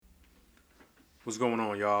What's going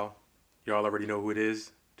on, y'all? Y'all already know who it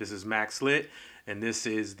is. This is Max Lit, and this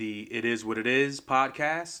is the It Is What It Is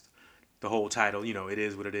podcast. The whole title, It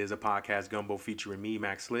Is What It Is, a podcast gumbo featuring me,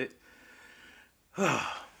 Max Lit.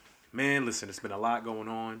 Man, listen, it's been a lot going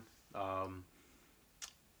on. Um,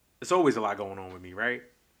 it's always a lot going on with me, right?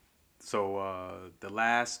 So the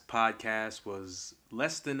last podcast was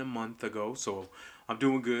less than a month ago, so I'm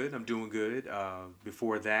doing good. I'm doing good.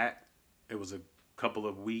 Before that, it was a couple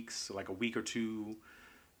of weeks, like a week or two.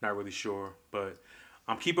 Not really sure, but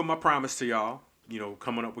I'm keeping my promise to y'all.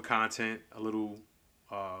 Coming up with content a little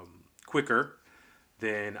quicker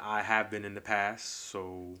than I have been in the past.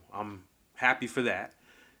 So I'm happy for that.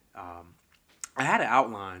 Um, I had an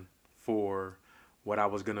outline for what I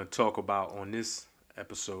was gonna talk about on this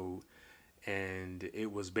episode, and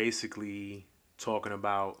it was basically talking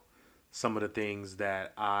about some of the things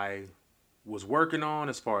that I was working on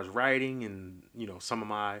as far as writing and some of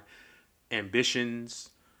my ambitions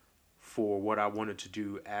for what I wanted to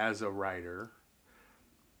do as a writer,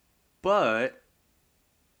 but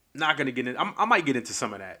not gonna get in. I might get into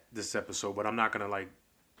some of that this episode, but I'm not gonna like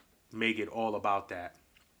make it all about that.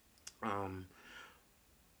 Um,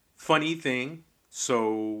 Funny thing.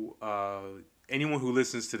 Anyone who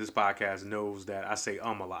listens to this podcast knows that I say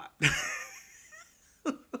a lot.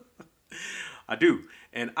 I do,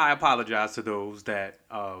 and I apologize to those that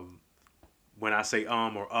when I say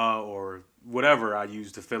or whatever I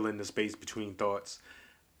use to fill in the space between thoughts.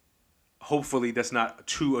 Hopefully that's not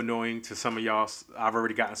too annoying to some of y'all. I've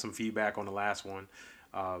already gotten some feedback on the last one.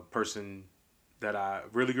 Person that I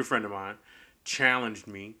really good friend of mine challenged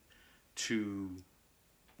me to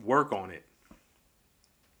work on it.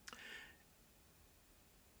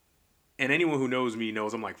 And anyone who knows me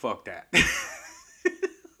knows I'm like, fuck that.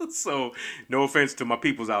 So no offense to my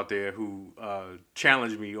peoples out there who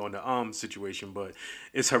challenged me on the situation, but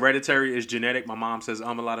it's hereditary, it's genetic. My mom says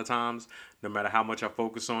a lot of times, no matter how much I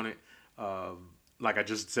focus on it. Like I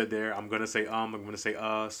just said there, I'm gonna say I'm gonna say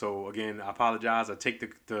So again, I apologize. I take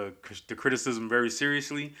the criticism very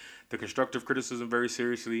seriously, the constructive criticism very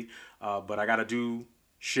seriously. But I gotta do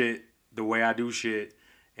shit the way I do shit,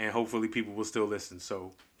 and hopefully people will still listen.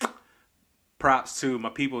 So props to my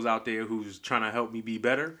peoples out there who's trying to help me be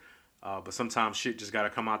better. But sometimes shit just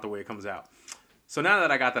gotta come out the way it comes out. So now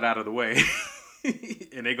that I got that out of the way,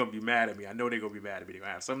 and they're gonna be mad at me. I know they're gonna be mad at me. They're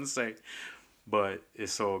gonna have something to say, but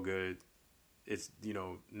it's all good. It's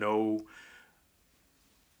no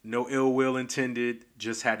ill will intended.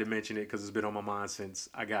 Just had to mention it because it's been on my mind since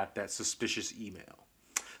I got that suspicious email.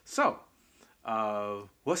 So,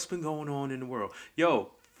 what's been going on in the world?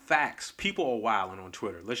 Yo, facts. People are wilding on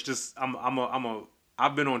Twitter. Let's just.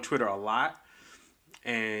 I've been on Twitter a lot,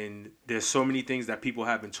 and there's so many things that people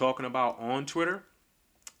have been talking about on Twitter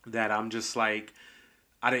that I'm just like,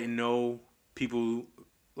 I didn't know people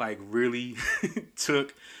like really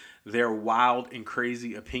took their wild and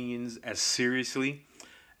crazy opinions as seriously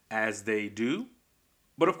as they do.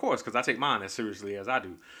 But of course, because I take mine as seriously as I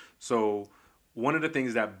do. So one of the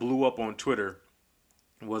things that blew up on Twitter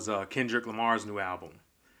was Kendrick Lamar's new album.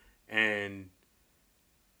 And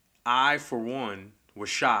I, for one, was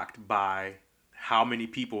shocked by how many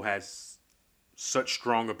people had such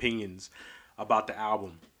strong opinions about the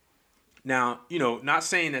album. Now, not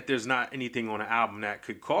saying that there's not anything on the album that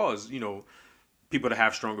could cause, people to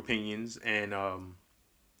have strong opinions and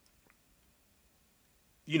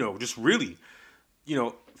just really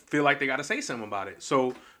feel like they got to say something about it.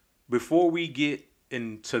 So before we get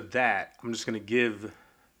into that, I'm just going to give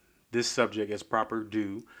this subject as proper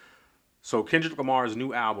due. So Kendrick Lamar's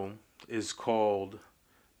new album is called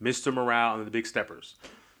Mr. Morale and the Big Steppers.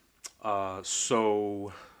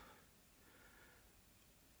 So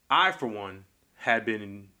I, for one, had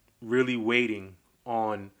been really waiting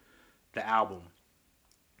on the album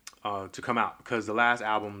to come out because the last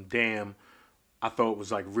album, Damn, I thought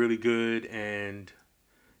was like really good, and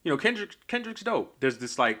Kendrick's dope. There's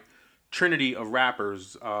this like trinity of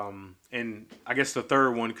rappers, and I guess the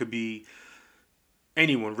third one could be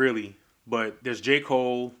anyone really, but there's J.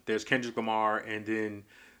 Cole, there's Kendrick Lamar, and then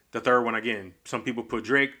the third one again. Some people put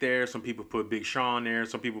Drake there, some people put Big Sean there,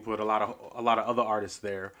 some people put a lot of other artists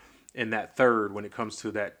there in that third when it comes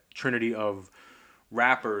to that trinity of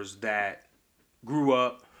rappers that grew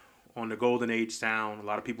up on the golden age sound. A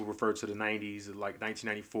lot of people refer to the 90s, like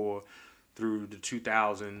 1994 through the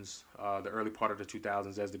 2000s, the early part of the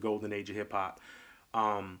 2000s as the golden age of hip hop.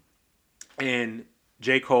 And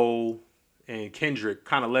J. Cole and Kendrick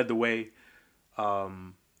kind of led the way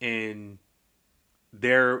in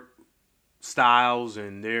their styles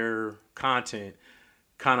and their content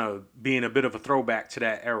kind of being a bit of a throwback to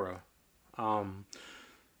that era.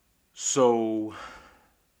 So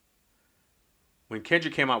when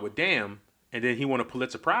Kendrick came out with Damn, and then he won a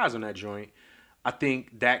Pulitzer Prize on that joint, I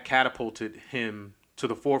think that catapulted him to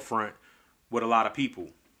the forefront with a lot of people.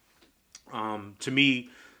 To me,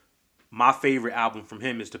 my favorite album from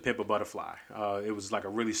him is To Pimp a Butterfly. It was like a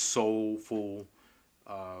really soulful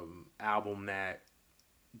album that,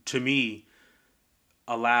 to me,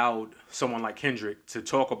 allowed someone like Kendrick to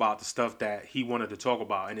talk about the stuff that he wanted to talk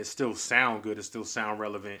about, and it still sound good. It still sound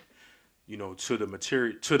relevant, to the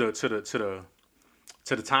material, to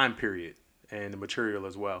the time period and the material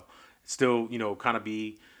as well. Still, kind of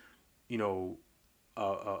be, you know,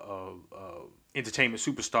 a entertainment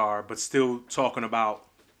superstar, but still talking about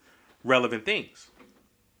relevant things.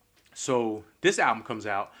 So this album comes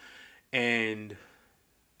out, and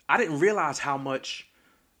I didn't realize how much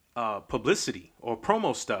publicity or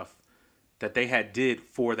promo stuff that they had did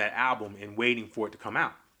for that album and waiting for it to come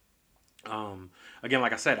out. Again,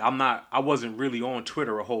 like I said, I wasn't really on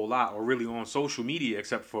Twitter a whole lot or really on social media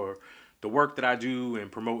except for the work that I do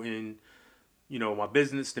and promoting, my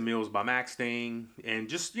business, the Meals by Max thing, and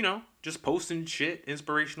just posting shit,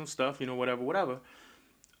 inspirational stuff, whatever.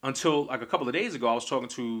 Until like a couple of days ago, I was talking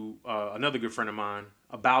to another good friend of mine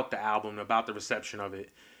about the album, about the reception of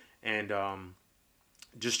it, and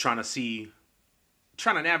just trying to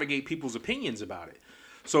navigate people's opinions about it.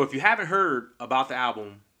 So if you haven't heard about the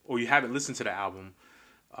album or you haven't listened to the album,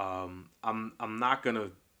 I'm not gonna.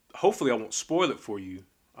 Hopefully, I won't spoil it for you.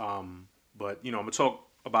 But I'm gonna talk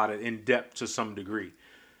about it in depth to some degree.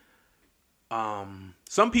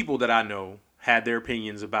 Some people that I know had their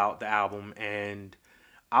opinions about the album, and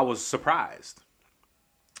I was surprised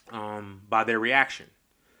by their reaction.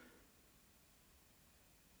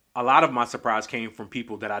 A lot of my surprise came from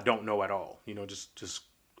people that I don't know at all. Just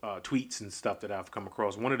tweets and stuff that I've come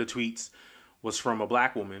across. One of the tweets was from a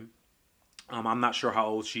black woman. I'm not sure how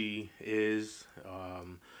old she is,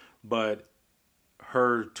 but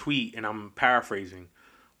her tweet, and I'm paraphrasing,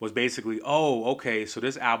 was basically, "Oh, okay, so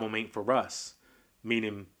this album ain't for us,"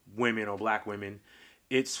 meaning women or black women.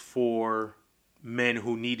 It's for men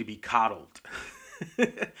who need to be coddled.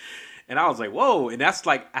 And I was like, whoa. And that's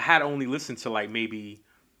like, I had only listened to like maybe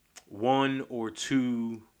one or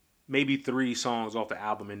two, maybe three songs off the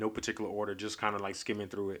album in no particular order, just kind of like skimming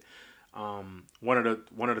through it. One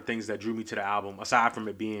of the things that drew me to the album, aside from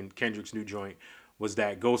it being Kendrick's new joint, was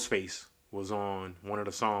that Ghostface was on one of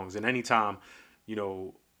the songs. And anytime,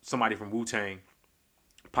 somebody from Wu-Tang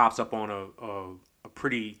pops up on a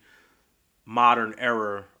pretty modern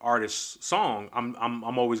era artist song,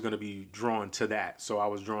 I'm always going to be drawn to that. So I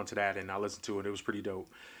was drawn to that, and I listened to it. It was pretty dope.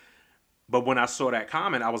 But when I saw that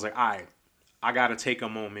comment, I was like, all right, I got to take a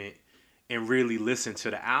moment and really listen to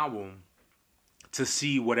the album to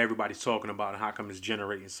see what everybody's talking about and how come it's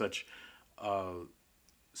generating such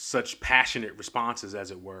passionate responses,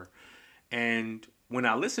 as it were. And when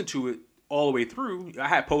I listened to it all the way through, I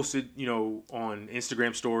had posted, on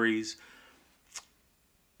Instagram stories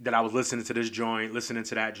that I was listening to this joint, listening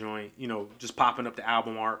to that joint, just popping up the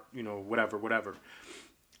album art, whatever.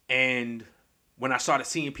 And when I started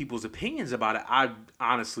seeing people's opinions about it, I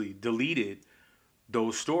honestly deleted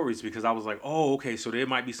those stories because I was like, oh, okay, so there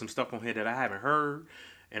might be some stuff on here that I haven't heard,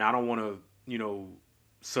 and I don't want to,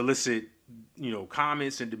 solicit,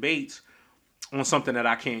 comments and debates on something that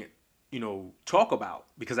I can't, talk about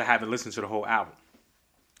because I haven't listened to the whole album.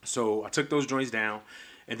 So I took those joints down,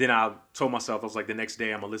 and then I told myself, I was like, the next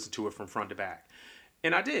day I'm gonna listen to it from front to back,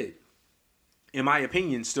 and I did. And my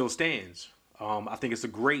opinion still stands. I think it's a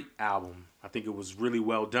great album. I think it was really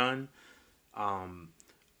well done.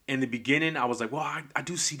 In the beginning, I was like, well, I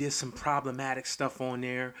do see there's some problematic stuff on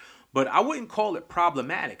there, but I wouldn't call it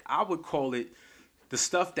problematic. I would call it, the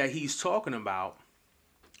stuff that he's talking about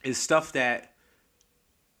is stuff that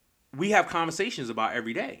we have conversations about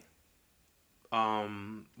every day.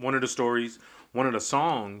 One of the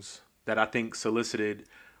songs that I think solicited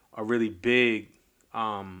a really big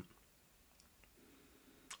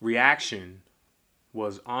reaction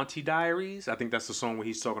was Auntie Diaries. I think that's the song where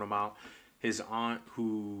he's talking about his aunt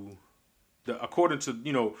who, according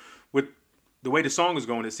to, with the way the song is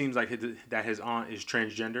going, it seems like that his aunt is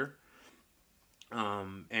transgender.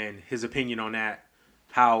 And his opinion on that,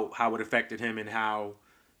 how it affected him and how,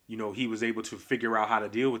 he was able to figure out how to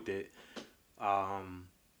deal with it.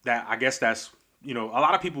 That, I guess that's, a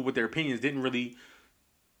lot of people with their opinions didn't really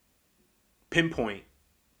pinpoint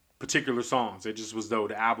particular songs. It just was though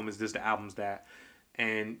the album is this, the album's that.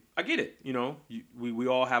 And I get it, we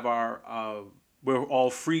all have we're all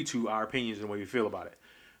free to our opinions and the way we feel about it.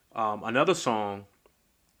 Another song,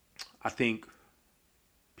 I think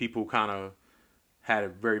people kind of had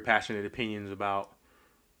very passionate opinions about,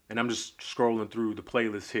 and I'm just scrolling through the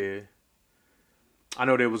playlist here. I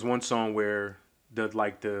know there was one song where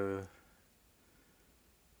the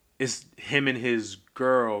it's him and his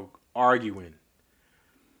girl arguing,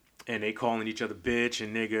 and they calling each other bitch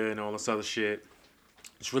and nigga and all this other shit.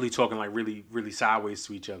 It's really talking like really really sideways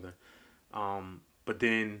to each other. But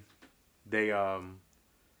then they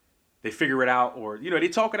figure it out, or they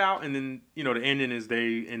talk it out, and then the ending is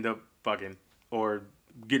they end up fucking or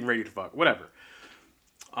getting ready to fuck, whatever.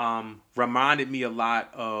 Reminded me a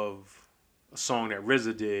lot of a song that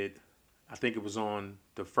RZA did. I think it was on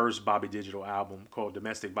the first Bobby Digital album called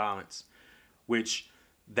Domestic Violence, which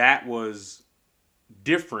that was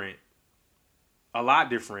different, a lot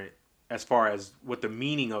different as far as what the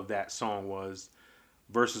meaning of that song was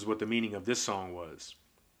versus what the meaning of this song was.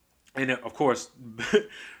 And of course,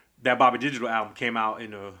 that Bobby Digital album came out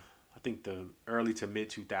in I think the early to mid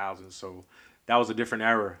 2000s. So that was a different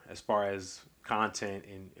era as far as content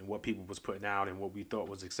and what people was putting out and what we thought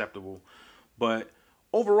was acceptable. But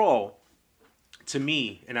overall, to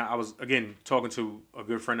me, and I was again talking to a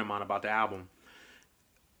good friend of mine about the album,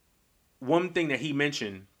 one thing that he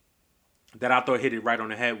mentioned that I thought hit it right on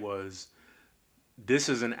the head was this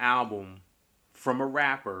is an album from a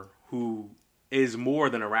rapper who is more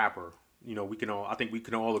than a rapper. I think we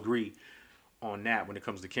can all agree on that when it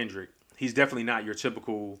comes to Kendrick. He's definitely not your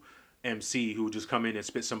typical MC who just come in and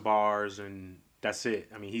spit some bars and that's it.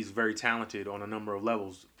 I mean, he's very talented on a number of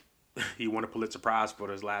levels. He won a Pulitzer Prize for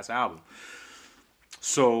his last album.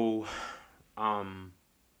 So, I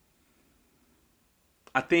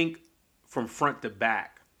think from front to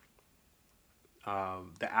back,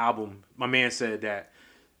 the album, my man said that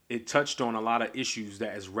it touched on a lot of issues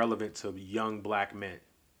that is relevant to young black men.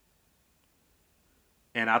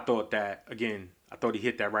 And I thought he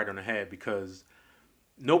hit that right on the head because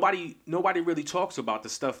nobody really talks about the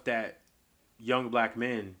stuff that young black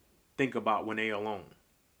men think about when they alone,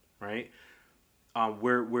 right?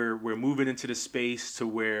 We're moving into the space to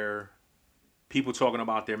where people talking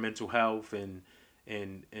about their mental health and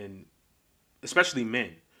especially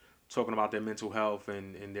men talking about their mental health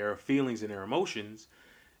and their feelings and their emotions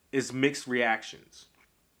is mixed reactions.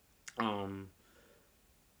 You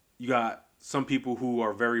got some people who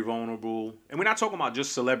are very vulnerable, and we're not talking about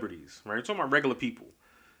just celebrities, right? We're talking about regular people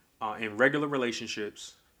in regular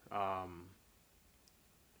relationships,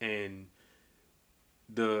 and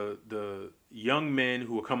the young men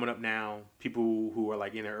who are coming up now, people who are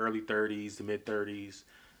like in their early 30s to mid 30s.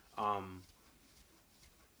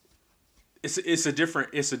 It's a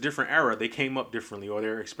different era. They came up differently, or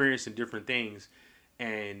they're experiencing different things,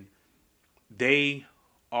 and they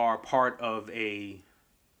are part of a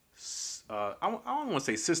I don't want to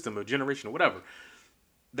say system or generation or whatever,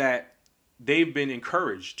 that they've been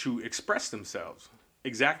encouraged to express themselves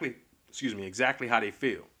exactly how they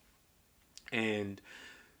feel. And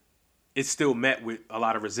it's still met with a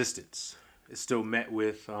lot of resistance. It's still met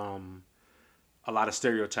with a lot of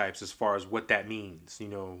stereotypes as far as what that means.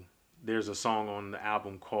 There's a song on the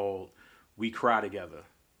album called We Cry Together.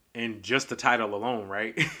 And just the title alone,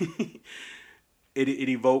 right? it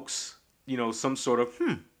evokes, some sort of,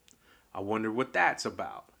 I wonder what that's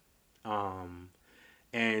about.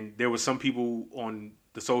 And there was some people on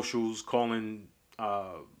the socials calling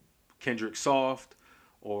Kendrick soft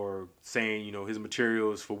or saying, his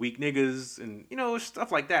material is for weak niggas and,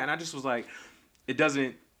 stuff like that. And I just was like, it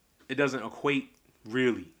doesn't equate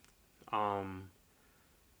really,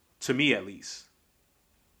 to me at least,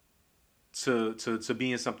 to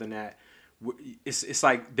being something that it's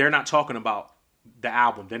like they're not talking about the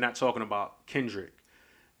album. They're not talking about Kendrick.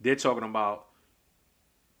 They're talking about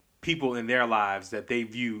people in their lives that they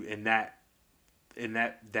view in that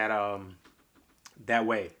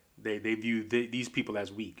way. They view these people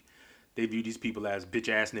as weak. They view these people as bitch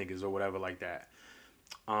ass niggas or whatever like that.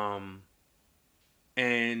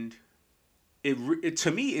 And it to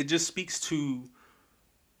me it just speaks to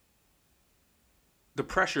the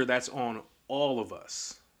pressure that's on all of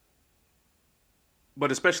us,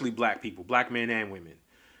 but especially black people, black men and women.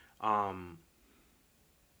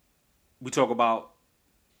 We talk about,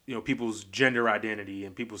 people's gender identity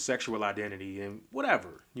and people's sexual identity and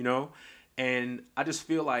whatever, And I just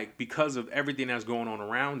feel like because of everything that's going on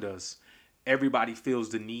around us, everybody feels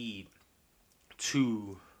the need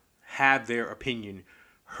to have their opinion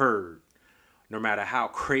heard, no matter how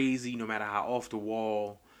crazy, no matter how off the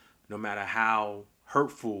wall, no matter how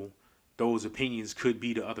hurtful those opinions could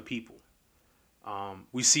be to other people.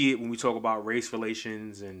 We see it when we talk about race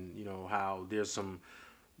relations and, how there's some,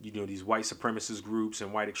 these white supremacist groups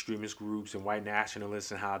and white extremist groups and white nationalists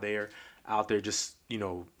and how they're out there just,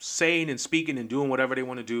 saying and speaking and doing whatever they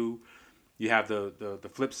want to do. you have the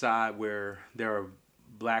flip side where there are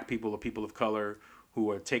black people or people of color who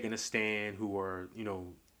are taking a stand, who are,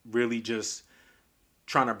 really just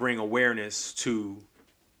trying to bring awareness to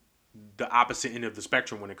the opposite end of the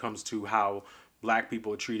spectrum when it comes to how black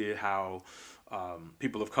people are treated, how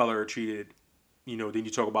people of color are treated. Then you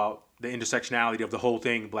talk about the intersectionality of the whole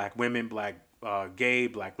thing: black women, black gay,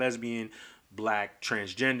 black lesbian, black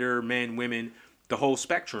transgender, men, women, the whole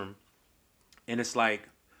spectrum. And it's like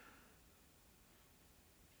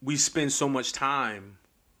we spend so much time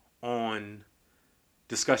on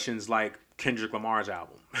discussions like Kendrick Lamar's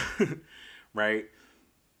album, right?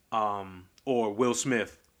 Or Will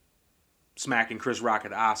Smith smacking Chris Rock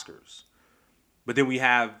at the Oscars. But then we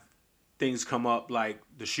have things come up like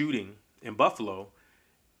the shooting in Buffalo,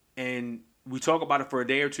 and we talk about it for a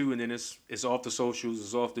day or two, and then it's off the socials,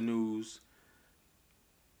 it's off the news.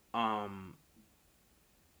 And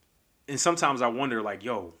sometimes I wonder, like,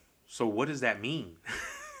 yo, so what does that mean?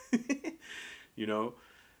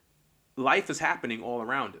 Life is happening all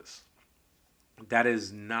around us. That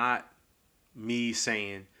is not me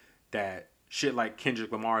saying that shit like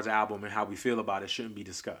Kendrick Lamar's album and how we feel about it shouldn't be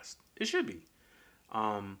discussed. It should be.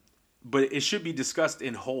 But it should be discussed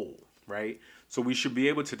in whole, right? So we should be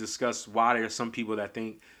able to discuss why there are some people that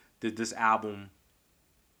think that this album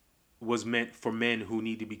was meant for men who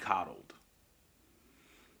need to be coddled.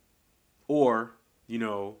 Or,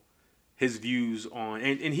 his views on,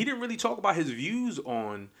 and he didn't really talk about his views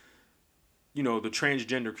on, the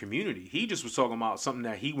transgender community. He just was talking about something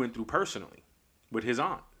that he went through personally with his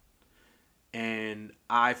aunt. And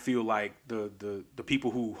I feel like the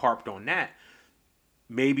people who harped on that,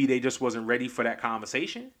 maybe they just wasn't ready for that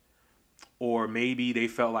conversation, or maybe they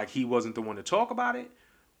felt like he wasn't the one to talk about it,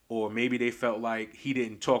 or maybe they felt like he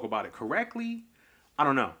didn't talk about it correctly. I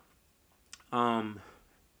don't know.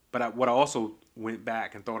 But what I also went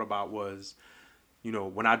back and thought about was,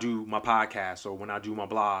 when I do my podcast or when I do my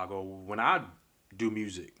blog or when I do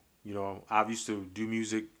music, I used to do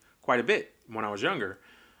music quite a bit when I was younger.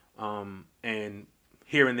 And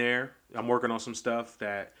here and there, I'm working on some stuff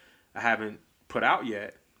that I haven't put out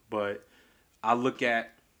yet, but I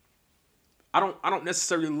don't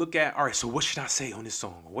necessarily look at, all right, so what should I say on this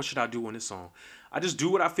song? Or what should I do on this song? I just do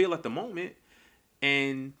what I feel at the moment,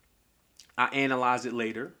 and I analyze it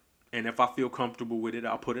later. And if I feel comfortable with it,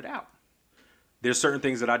 I'll put it out. There's certain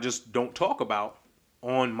things that I just don't talk about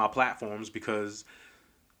on my platforms because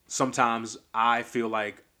sometimes I feel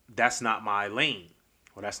like that's not my lane,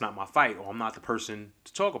 or that's not my fight, or I'm not the person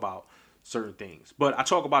to talk about certain things. But I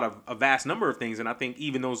talk about a vast number of things, and I think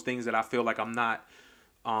even those things that I feel like I'm not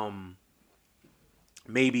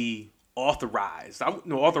maybe authorized.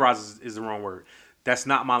 Authorized is the wrong word. That's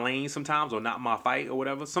not my lane sometimes, or not my fight, or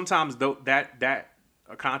whatever. Sometimes that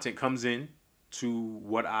content comes in to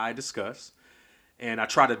what I discuss, and I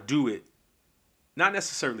try to do it not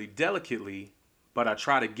necessarily delicately, but I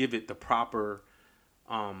try to give it the proper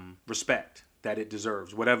respect that it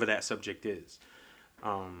deserves, whatever that subject is.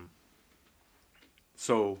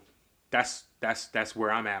 So that's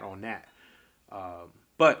where I'm at on that.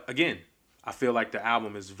 But again, I feel like the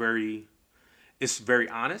album is very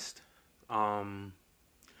honest.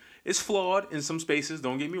 It's flawed in some spaces.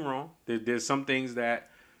 Don't get me wrong. There's some things that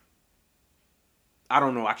I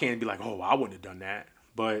don't know. I can't be like, oh, I wouldn't have done that.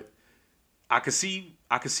 But I could see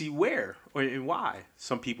where and why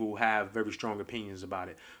some people have very strong opinions about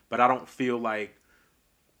it. But I don't feel like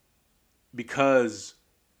because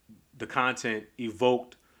the content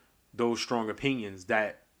evoked those strong opinions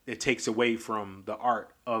that it takes away from the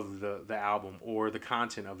art of the album or the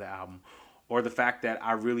content of the album, or the fact that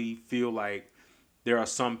I really feel like there are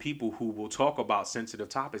some people who will talk about sensitive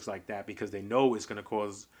topics like that because they know it's going to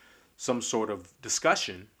cause some sort of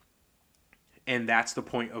discussion, and that's the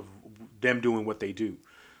point of them doing what they do.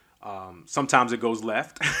 Sometimes it goes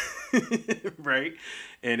left, right?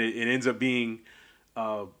 And it ends up being,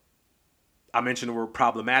 I mentioned the word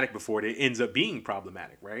problematic before. It ends up being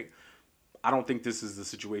problematic, right? I don't think this is the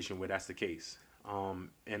situation where that's the case.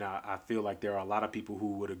 And I feel like there are a lot of people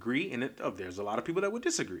who would agree, and there's a lot of people that would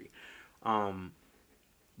disagree.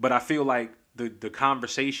 But I feel like the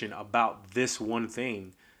conversation about this one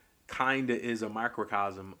thing kind of is a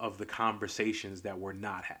microcosm of the conversations that we're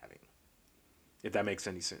not having, if that makes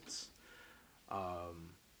any sense.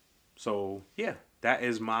 So, yeah, that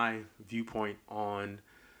is my viewpoint on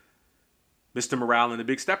Mr. Morale and the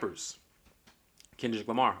Big Steppers, Kendrick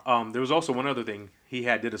Lamar. There was also one other thing. He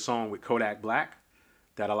did a song with Kodak Black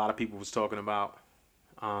that a lot of people was talking about.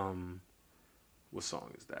 What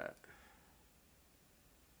song is that?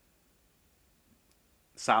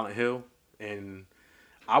 Silent Hill. And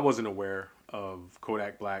I wasn't aware of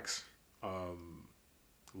Kodak Black's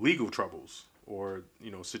legal troubles or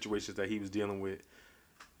situations that he was dealing with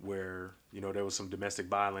where there was some domestic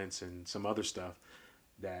violence and some other stuff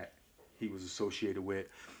that he was associated with,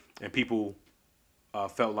 and people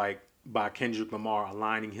felt like by Kendrick Lamar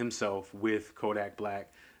aligning himself with Kodak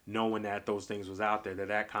Black, knowing that those things was out there,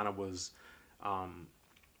 that kind of was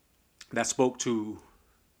that spoke to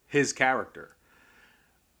his character.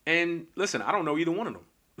 And listen, I don't know either one of them.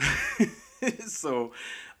 So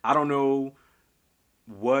I don't know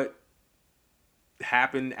what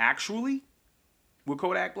happened actually with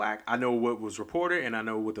Kodak Black. I know what was reported and I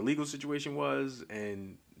know what the legal situation was,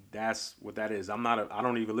 and that's what that is. I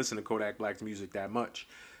don't even listen to Kodak Black's music that much,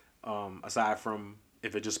 aside from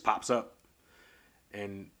if it just pops up,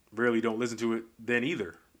 and really don't listen to it then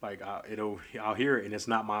either. Like I'll hear it and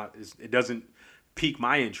it doesn't pique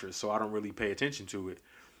my interest, so I don't really pay attention to it.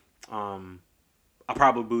 I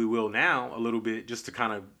probably will now a little bit just to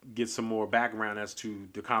kind of get some more background as to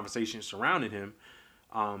the conversation surrounding him.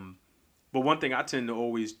 But one thing I tend to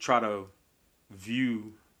always try to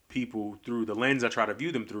view people through, the lens I try to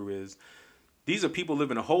view them through, is these are people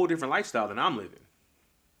living a whole different lifestyle than I'm living.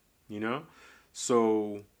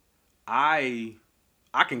 So I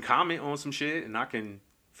can comment on some shit and I can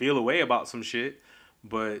feel a way about some shit,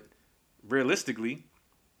 but realistically,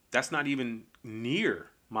 that's not even near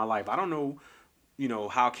my life. I don't know,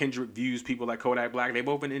 how Kendrick views people like Kodak Black. They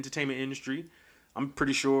both in the entertainment industry. I'm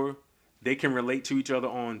pretty sure they can relate to each other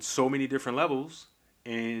on so many different levels.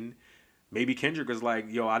 And maybe Kendrick is like,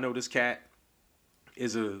 yo, I know this cat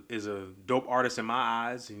is a dope artist in my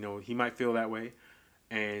eyes. He might feel that way.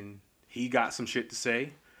 And he got some shit to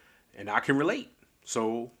say and I can relate.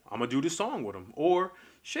 So I'm going to do this song with him. Or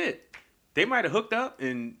shit, they might have hooked up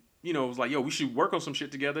and it was like, yo, we should work on some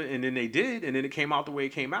shit together. And then they did. And then it came out the way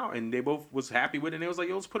it came out. And they both was happy with it. And they was like,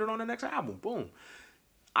 yo, let's put it on the next album. Boom.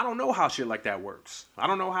 I don't know how shit like that works. I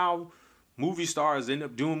don't know how movie stars end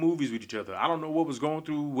up doing movies with each other. I don't know what was going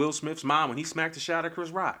through Will Smith's mind when he smacked the shot at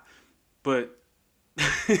Chris Rock. But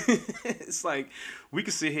it's like, we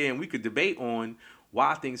could sit here and we could debate on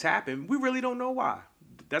why things happen. We really don't know why.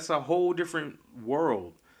 That's a whole different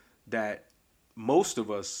world that most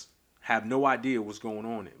of us have no idea what's going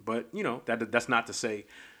on in. But, that's not to say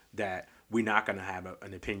that we're not going to have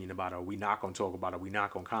an opinion about it, or we're not going to talk about it, we're not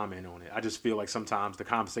going to comment on it. I just feel like sometimes the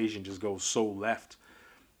conversation just goes so left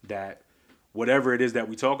that whatever it is that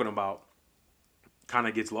we're talking about kind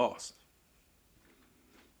of gets lost.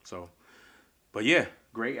 So, but yeah,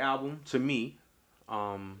 great album to me.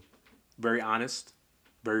 Very honest,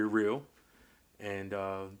 very real. And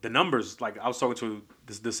the numbers, like I was talking to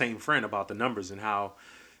the same friend about the numbers and how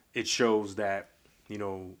it shows that,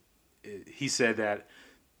 he said that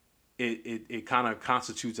it kind of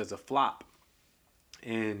constitutes as a flop.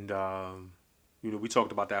 And, we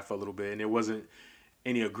talked about that for a little bit and there wasn't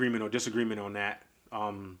any agreement or disagreement on that.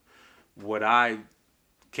 What I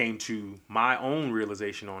came to my own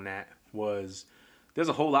realization on that was there's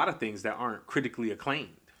a whole lot of things that aren't critically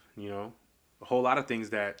acclaimed, a whole lot of things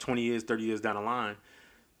that 20 years, 30 years down the line,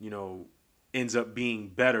 ends up being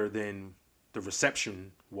better than the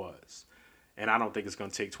reception was. And I don't think it's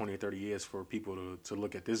going to take 20 or 30 years for people to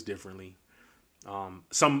look at this differently.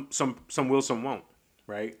 Some will, some won't,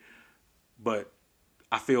 right? But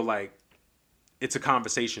I feel like it's a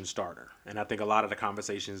conversation starter. And I think a lot of the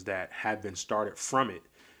conversations that have been started from it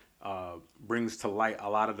brings to light a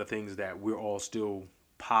lot of the things that we're all still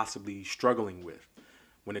possibly struggling with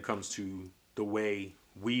when it comes to the way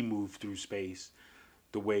we move through space,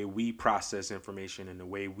 the way we process information, and the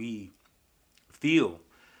way we feel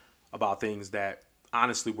about things that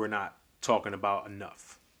honestly we're not talking about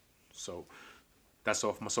enough. So that's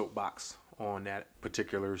off my soapbox on that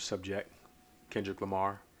particular subject. Kendrick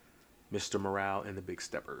Lamar, Mr. Morale and the Big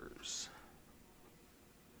Steppers.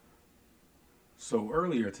 So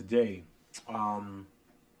earlier today,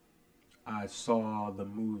 I saw the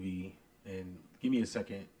movie, and give me a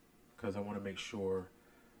second because I want to make sure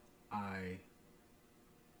I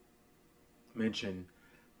mention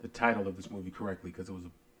the title of this movie correctly because it was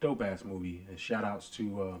a dope ass movie. And shout outs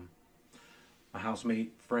to my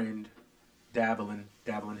housemate, friend, Davelin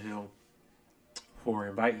Hill, for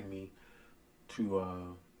inviting me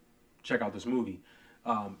to check out this movie.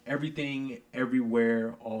 Everything,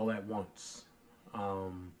 Everywhere, All at Once.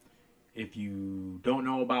 If you don't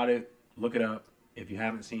know about it, look it up. If you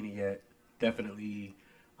haven't seen it yet, definitely,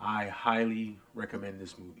 I highly recommend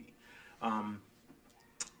this movie.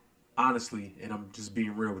 Honestly, and I'm just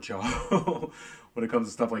being real with y'all when it comes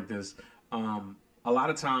to stuff like this. A lot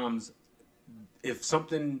of times, if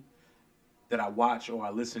something that I watch or I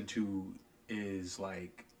listen to is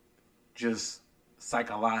like just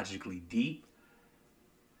psychologically deep,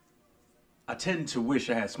 I tend to wish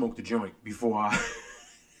I had smoked a joint before I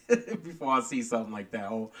before I see something like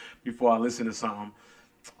that, or before I listen to something.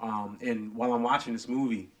 And while I'm watching this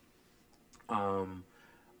movie, um,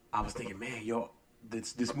 I was thinking, man, yo,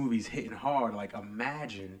 this movie's hitting hard. Like,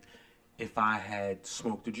 imagine if I had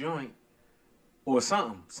smoked a joint or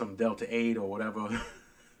something, some Delta 8 or whatever,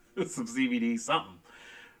 some CBD, something,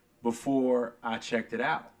 before I checked it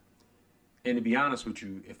out. And to be honest with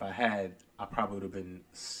you, if I had, I probably would have been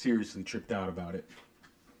seriously tripped out about it,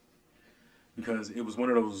 because it was one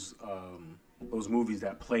of those movies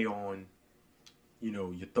that play on,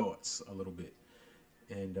 your thoughts a little bit.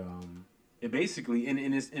 And it basically, and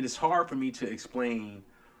it's hard for me to explain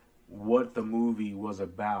what the movie was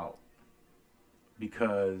about,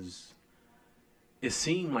 because it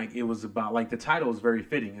seemed like it was about, like, the title is very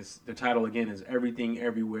fitting. The title again is Everything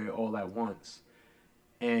Everywhere All at Once.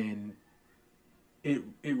 And it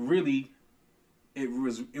was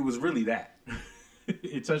really that.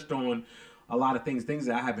 It touched on a lot of things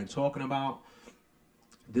that I have been talking about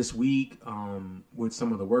this week, with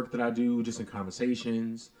some of the work that I do, just in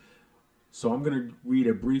conversations. So I'm gonna read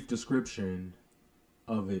a brief description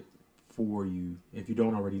of it for you if you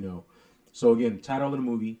don't already know. So again, title of the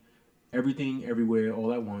movie: Everything Everywhere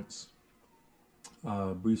All at Once.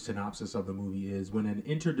 Brief synopsis of the movie is: when an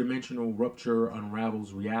interdimensional rupture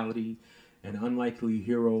unravels reality, an unlikely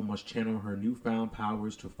hero must channel her newfound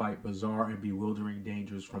powers to fight bizarre and bewildering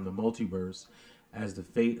dangers from the multiverse as the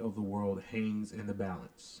fate of the world hangs in the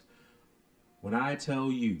balance. When I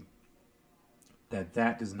tell you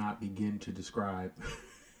that does not begin to describe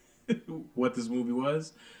what this movie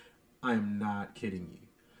was, I am not kidding you.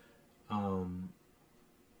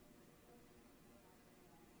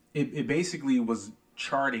 It basically was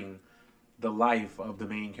charting the life of the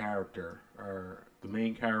main character, or the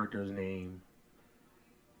main character's name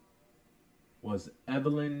was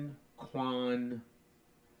Evelyn Kwan.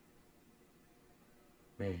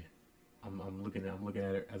 Man, I'm looking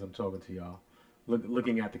at it as I'm talking to y'all.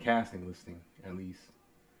 Looking at the casting listing, at least.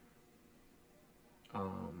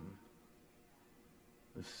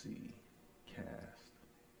 Let's see, cast.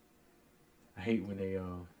 I hate when they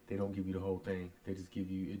don't give you the whole thing. They just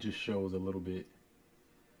give you, it just shows a little bit.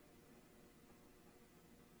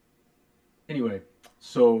 Anyway,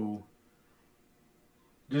 so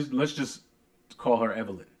let's just call her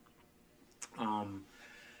Evelyn.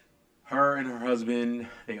 Her and her husband,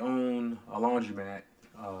 they own a laundromat.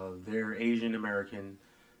 They're Asian American.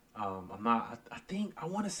 I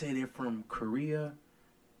want to say they're from Korea,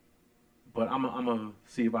 but I'm gonna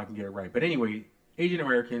see if I can get it right. But anyway, Asian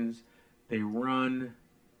Americans, they run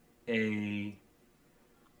a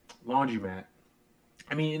laundromat.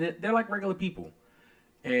 I mean, they're like regular people.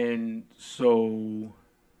 And so,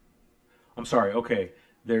 I'm sorry, okay,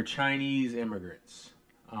 they're Chinese immigrants.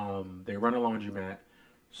 They run a laundromat.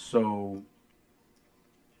 So,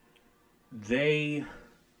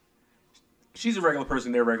 she's a regular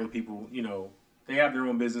person, they're regular people, they have their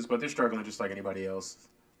own business, but they're struggling just like anybody else.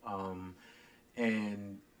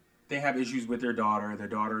 And they have issues with their daughter. Their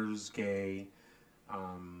daughter's gay.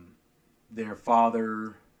 Her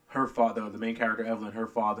father, the main character, Evelyn, her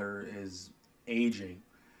father is aging,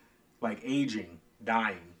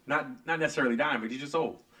 dying. Not necessarily dying, but he's just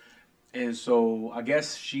old. And so I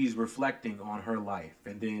guess she's reflecting on her life,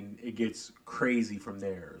 and then it gets crazy from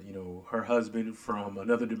there. Her husband from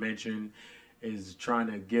another dimension is trying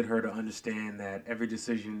to get her to understand that every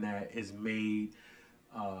decision that is made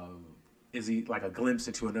is like a glimpse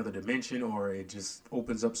into another dimension, or it just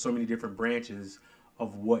opens up so many different branches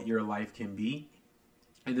of what your life can be.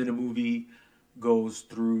 And then the movie goes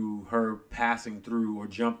through her passing through or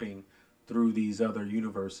jumping through these other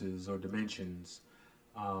universes or dimensions,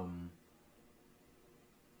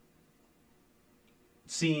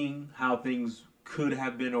 seeing how things could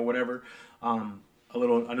have been or whatever.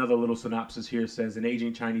 Another little synopsis here says: an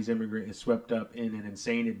aging Chinese immigrant is swept up in an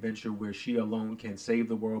insane adventure where she alone can save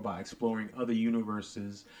the world by exploring other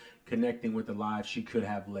universes, connecting with the lives she could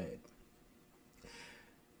have led.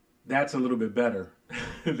 That's a little bit better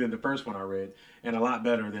than the first one I read, and a lot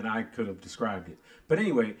better than I could have described it. But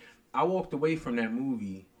anyway, I walked away from that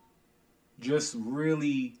movie just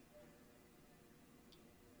really,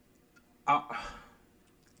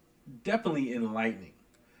 definitely enlightening,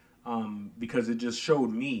 because it just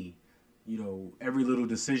showed me, every little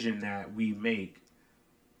decision that we make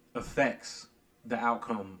affects the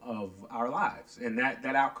outcome of our lives, and that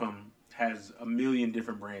outcome has a million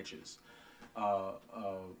different branches.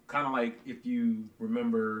 Kind of like if you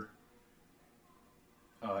remember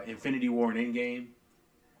Infinity War and Endgame,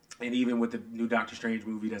 and even with the new Doctor Strange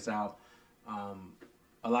movie that's out,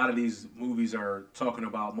 A lot of these movies are talking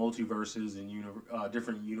about multiverses and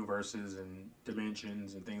different universes and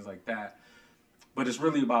dimensions and things like that. But it's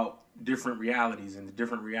really about different realities and the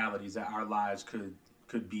different realities that our lives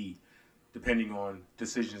could be, depending on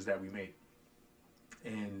decisions that we make.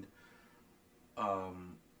 And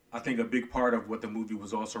I think a big part of what the movie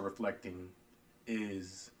was also reflecting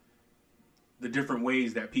is the different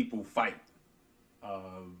ways that people fight.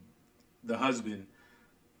 The husband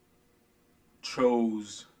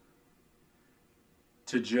chose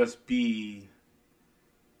to just be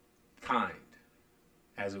kind,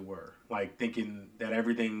 as it were. Like thinking that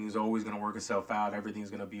everything's always going to work itself out,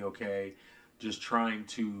 everything's going to be okay, just trying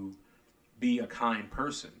to be a kind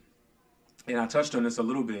person. And I touched on this a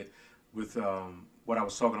little bit with what I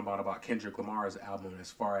was talking about Kendrick Lamar's album,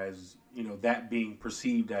 as far as, that being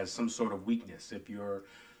perceived as some sort of weakness. If you're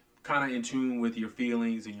kind of in tune with your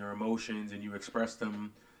feelings and your emotions and you express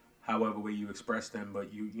them however way you express them,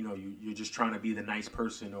 but you're just trying to be the nice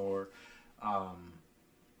person, or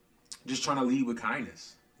just trying to lead with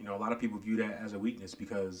kindness. A lot of people view that as a weakness,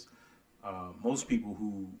 because most people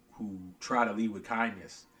who try to lead with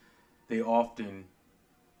kindness, they often,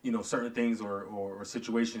 certain things or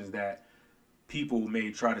situations that people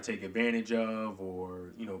may try to take advantage of,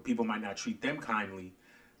 or people might not treat them kindly,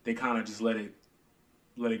 they kind of just let it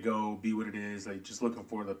go, be what it is. Like just looking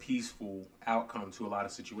for the peaceful outcome to a lot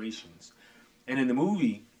of situations. And in the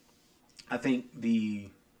movie, I think the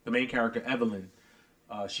main character Evelyn,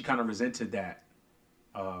 she kind of resented that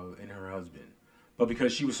in her husband, but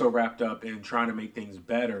because she was so wrapped up in trying to make things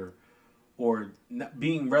better, or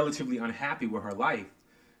being relatively unhappy with her life,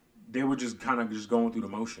 they were just kind of just going through the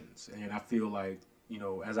motions. And I feel like,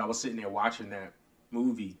 as I was sitting there watching that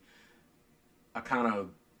movie, I kind of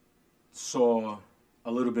saw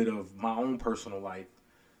a little bit of my own personal life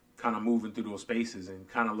kind of moving through those spaces, and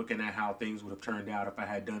kind of looking at how things would have turned out if I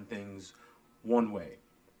had done things one way.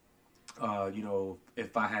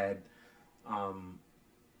 If I had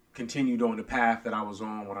continued on the path that I was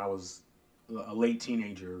on when I was a late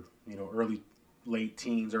teenager, late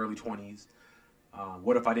teens, early 20s.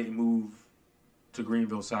 What if I didn't move to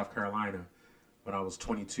Greenville, South Carolina when I was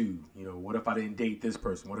 22? What if I didn't date this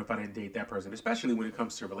person? What if I didn't date that person? Especially when it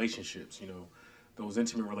comes to relationships, those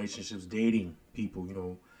intimate relationships, dating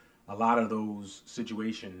people, a lot of those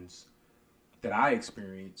situations that I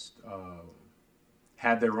experienced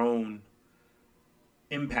had their own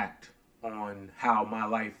impact on how my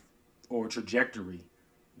life or trajectory,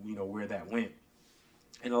 where that went.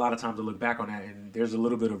 And a lot of times I look back on that and there's a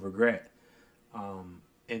little bit of regret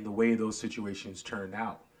in the way those situations turned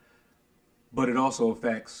out. But it also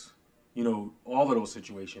affects, all of those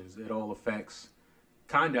situations. It all affects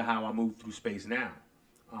kind of how I move through space now.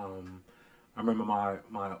 I remember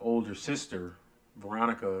my older sister,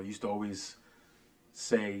 Veronica, used to always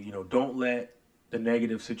say, don't let the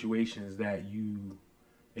negative situations that you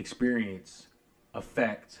experience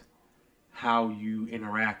affect how you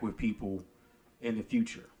interact with people in the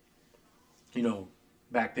future.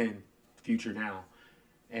 Back then, future now.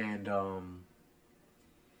 And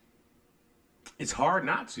it's hard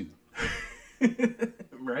not to,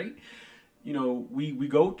 right? We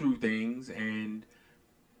go through things, and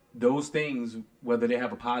those things, whether they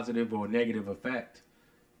have a positive or negative effect,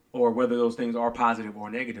 or whether those things are positive or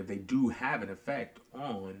negative, they do have an effect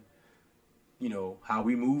on, how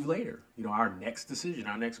we move later, our next decision,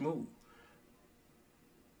 our next move.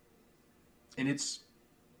 And it's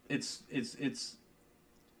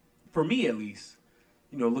for me at least,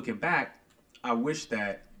 looking back, I wish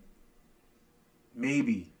that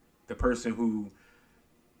maybe the person who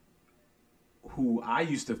I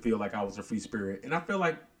used to feel like I was a free spirit, and I feel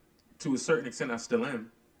like to a certain extent I still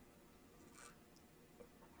am.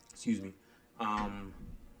 Excuse me.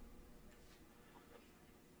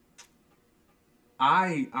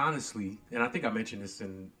 I honestly, and I think I mentioned this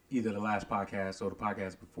in either the last podcast or the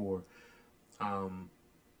podcast before, I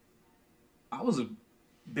was a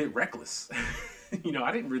bit reckless. I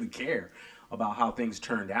didn't really care about how things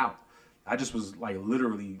turned out. I just was like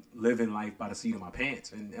literally living life by the seat of my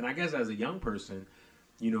pants. And I guess as a young person,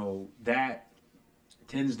 that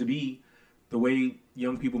tends to be the way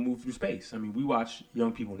young people move through space. I mean, we watch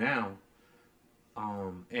young people now,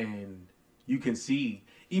 and you can see,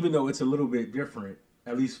 even though it's a little bit different,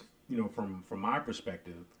 at least, from my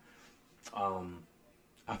perspective,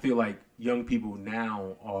 I feel like young people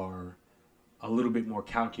now are a little bit more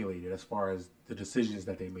calculated as far as the decisions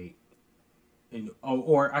that they make.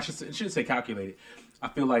 Or I shouldn't say calculated. I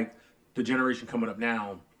feel like the generation coming up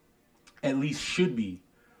now at least should be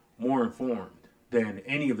more informed than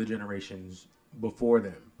any of the generations before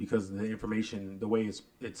them, because the information, the way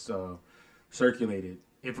it's circulated,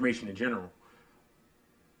 information in general,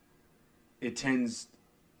 it tends,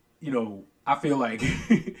 I feel like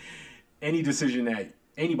any decision that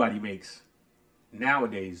anybody makes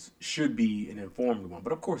nowadays should be an informed one.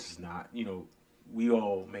 But of course it's not. We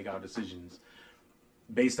all make our decisions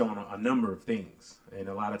based on a number of things. And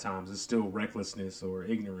a lot of times it's still recklessness or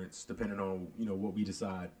ignorance, depending on, what we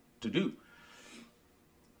decide to do.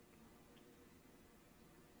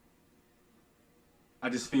 I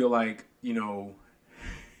just feel like,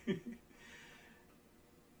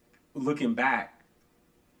 looking back,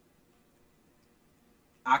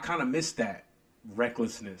 I kind of missed that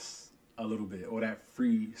recklessness a little bit, or that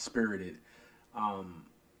free spirited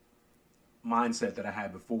mindset that I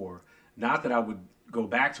had before. Not that I would go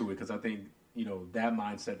back to it, because I think, that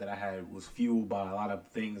mindset that I had was fueled by a lot of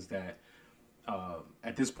things that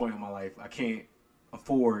at this point in my life, I can't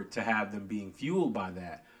afford to have them being fueled by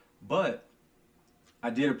that. But I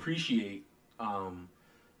did appreciate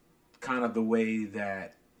kind of the way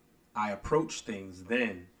that I approached things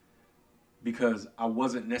then, because I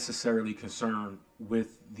wasn't necessarily concerned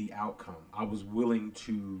with the outcome. I was willing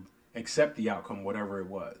to accept the outcome, whatever it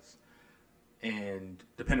was. And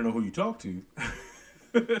depending on who you talk to,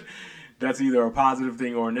 that's either a positive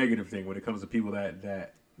thing or a negative thing when it comes to people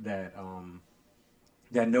that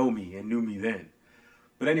know me and knew me then.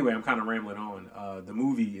 But anyway, I'm kind of rambling on. The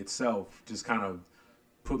movie itself just kind of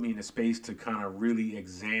put me in a space to kind of really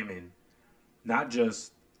examine not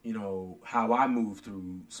just, how I move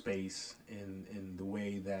through space in the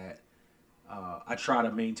way that I try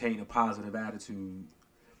to maintain a positive attitude.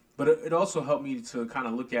 But it also helped me to kind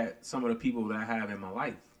of look at some of the people that I have in my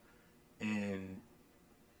life and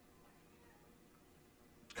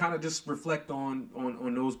kind of just reflect on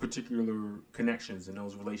those particular connections and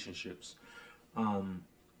those relationships.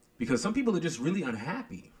 Because some people are just really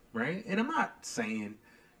unhappy, right? And I'm not saying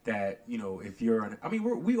that, if you're,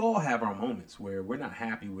 we all have our moments where we're not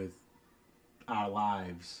happy with our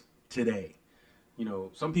lives today.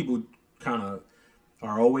 Some people kind of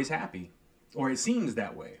are always happy, or it seems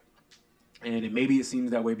that way. And maybe it seems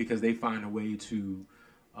that way because they find a way to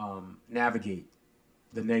navigate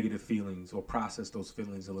the negative feelings or process those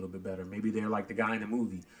feelings a little bit better. Maybe they're like the guy in the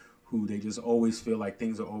movie who they just always feel like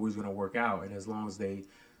things are always going to work out. And as long as they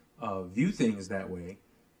view things that way,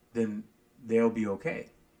 then they'll be okay.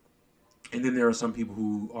 And then there are some people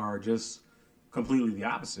who are just completely the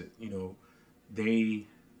opposite. They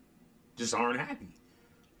just aren't happy.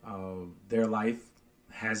 Their life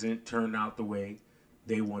hasn't turned out the way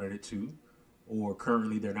they wanted it to, or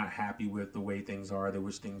currently they're not happy with the way things are. They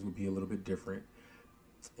wish things would be a little bit different.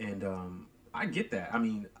 And I get that.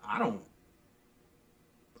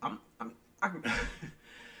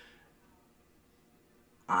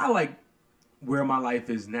 I like where my life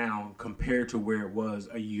is now compared to where it was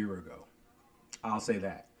a year ago. I'll say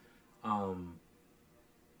that. I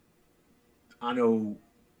know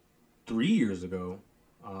 3 years ago,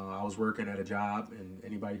 I was working at a job, and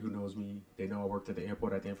anybody who knows me, they know I worked at the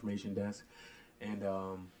airport at the information desk. And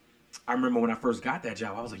I remember when I first got that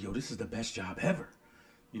job, I was like, yo, this is the best job ever.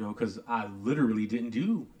 Because I literally didn't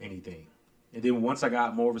do anything. And then once I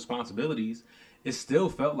got more responsibilities, it still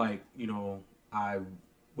felt like, I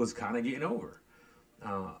was kind of getting over.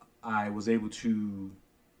 I was able to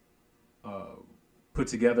put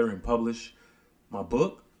together and publish my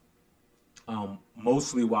book,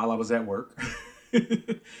 mostly while I was at work.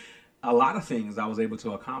 A lot of things I was able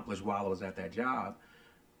to accomplish while I was at that job.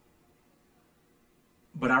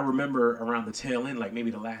 But I remember around the tail end, like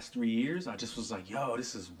maybe the last 3 years, I just was like, yo,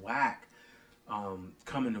 this is whack.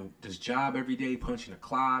 Coming to this job every day, punching a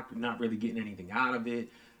clock, not really getting anything out of it.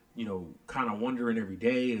 Kind of wondering every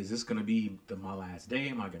day, is this going to be my last day?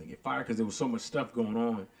 Am I going to get fired? Because there was so much stuff going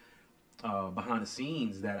on behind the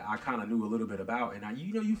scenes that I kind of knew a little bit about. And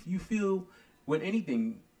you feel when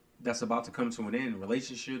anything that's about to come to an end,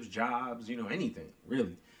 relationships, jobs, anything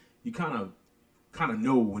really, you kind of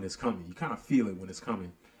know when it's coming. You kind of feel it when it's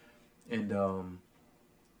coming. And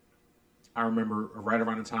I remember right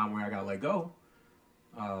around the time where I got let go,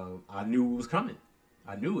 I knew it was coming.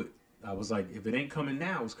 I knew it. I was like, if it ain't coming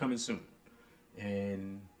now, it's coming soon.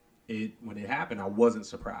 And when it happened, I wasn't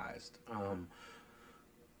surprised.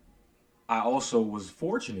 I also was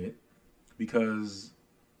fortunate because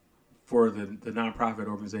for the nonprofit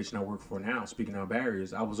organization I work for now, Speaking Out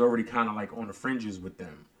Barriers, I was already kind of like on the fringes with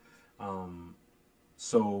them.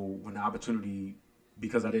 So when the opportunity,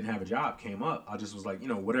 because I didn't have a job, came up, I just was like,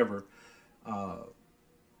 whatever,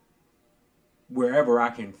 wherever I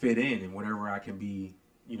can fit in and whatever I can be,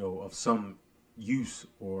 of some use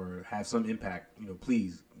or have some impact,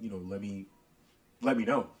 please, let me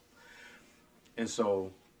know. And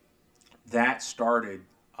so that started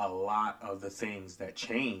a lot of the things that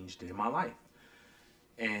changed in my life.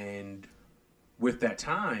 And with that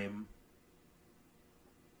time,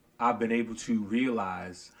 I've been able to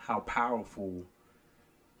realize how powerful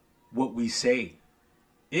what we say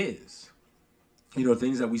is.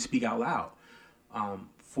 Things that we speak out loud.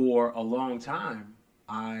 For a long time,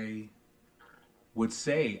 I would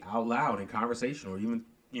say out loud in conversation, or even,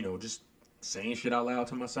 just saying shit out loud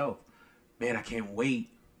to myself. Man, I can't wait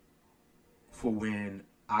for when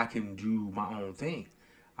I can do my own thing.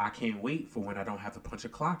 I can't wait for when I don't have to punch a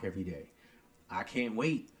clock every day. I can't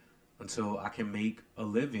wait until I can make a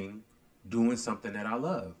living doing something that I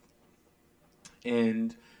love.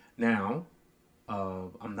 And now,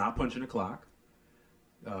 I'm not punching a clock.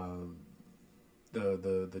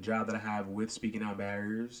 The job that I have with Speaking Out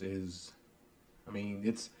Barriers is,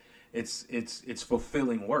 it's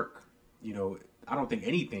fulfilling work. I don't think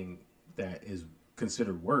anything that is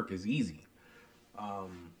considered work is easy.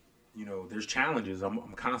 There's challenges.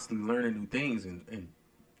 I'm constantly learning new things and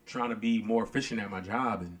trying to be more efficient at my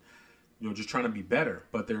job, and just trying to be better.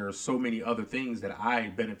 But there are so many other things that I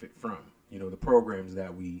benefit from. The programs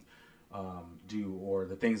that we do, or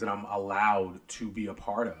the things that I'm allowed to be a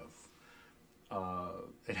part of.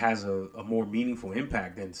 It has a more meaningful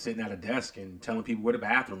impact than sitting at a desk and telling people where the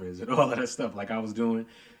bathroom is and all of that stuff, like I was doing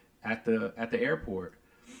at the airport.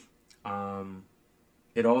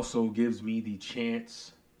 It also gives me the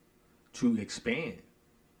chance to expand.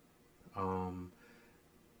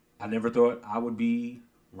 I never thought I would be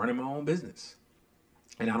running my own business.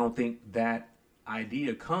 And I don't think that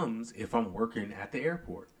idea comes if I'm working at the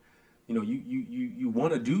airport. You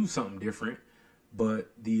want to do something different,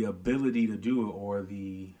 but the ability to do it, or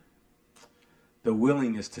the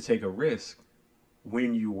willingness to take a risk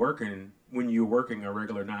when you're working a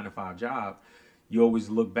regular 9-to-5 job, you always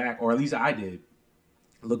look back, or at least I did,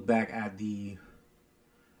 look back at the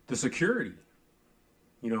security,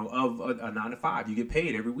 of a 9-to-5. You get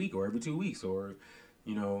paid every week or every 2 weeks, or,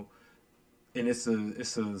 and it's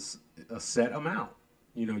a set amount.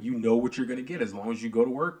 You know what you're going to get as long as you go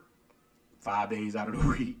to work 5 days out of the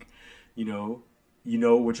week. You know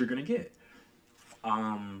what you're going to get.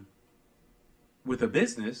 With a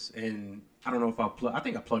business, and I don't know if I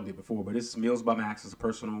think I plugged it before, but it's Meals by Max. It's a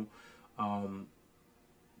personal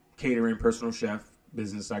catering, personal chef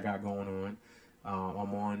business I got going on.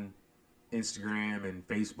 I'm on Instagram and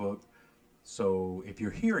Facebook. So if you're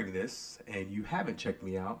hearing this and you haven't checked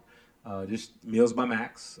me out, just Meals by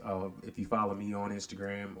Max. If you follow me on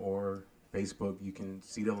Instagram or Facebook, you can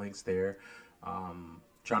see the links there.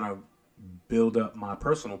 Trying to build up my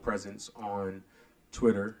personal presence on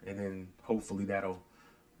Twitter, and then hopefully that'll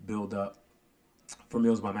build up for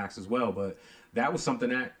Meals by Max as well. But that was something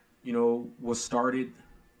that, was started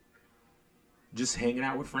just hanging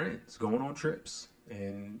out with friends, going on trips,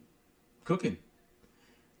 and cooking.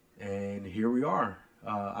 And here we are.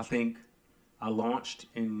 I think I launched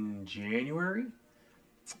in January,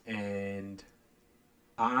 and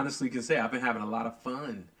I honestly can say I've been having a lot of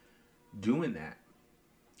fun doing that.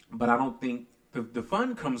 But I don't think the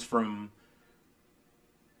fun comes from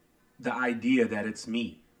the idea that it's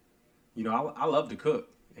me. I love to cook.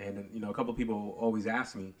 And, a couple of people always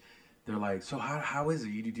ask me, they're like, so how is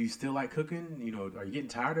it? Do you still like cooking? Are you getting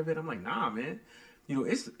tired of it? I'm like, nah, man.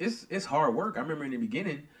 It's hard work. I remember in the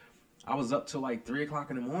beginning, I was up till like 3 o'clock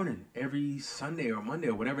in the morning every Sunday or Monday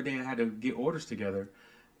or whatever day I had to get orders together.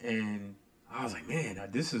 And I was like, man,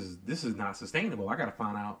 this is not sustainable. I got to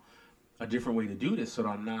find out a different way to do this so that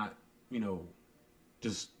I'm not,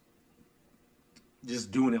 just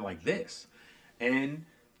doing it like this. And,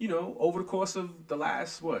 over the course of the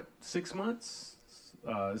last, 6 months?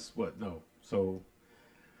 So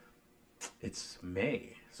it's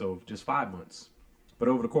May. So just 5 months. But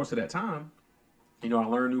over the course of that time, I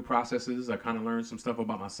learned new processes. I kind of learned some stuff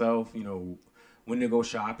about myself, when to go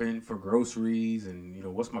shopping for groceries, and,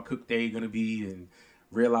 what's my cook day going to be, and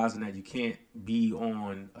realizing that you can't be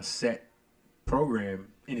on a set program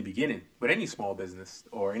in the beginning with any small business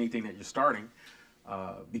or anything that you're starting,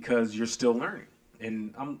 because you're still learning.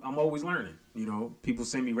 And I'm always learning. People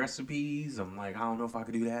send me recipes. I'm like, I don't know if I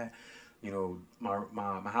could do that.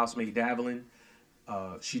 My housemate Davelin,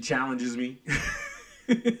 she challenges me.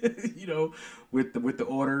 With the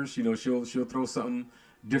orders. She'll throw something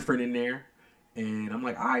different in there, and I'm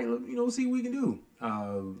like, all right, see what we can do.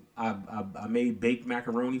 I made baked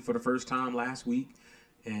macaroni for the first time last week,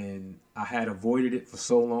 and I had avoided it for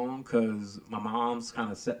so long because my mom's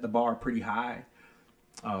kind of set the bar pretty high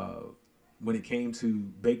when it came to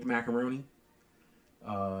baked macaroni,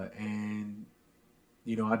 and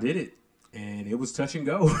I did it, and it was touch and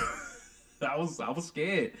go. I was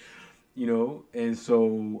scared. and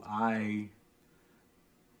so I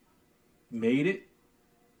made it.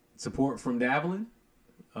 Support from Davelin.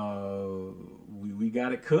 We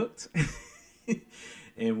got it cooked,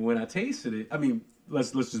 and when I tasted it, I mean,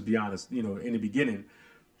 let's just be honest. In the beginning,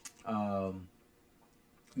 not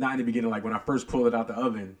in the beginning, like when I first pulled it out the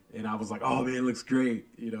oven, and I was like, "Oh man, it looks great."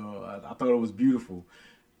 I thought it was beautiful.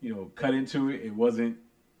 Cut into it, it wasn't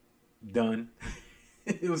done.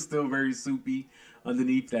 It was still very soupy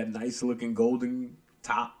underneath that nice looking golden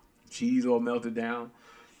top, cheese all melted down.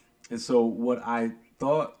 And so what I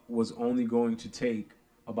thought was only going to take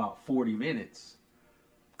about 40 minutes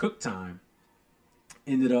cook time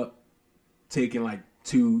ended up taking like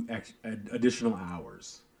additional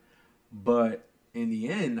hours. But in the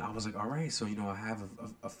end, I was like, all right, so I have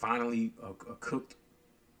a finally a cooked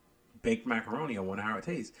baked macaroni. I wonder how it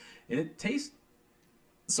tastes, and it tastes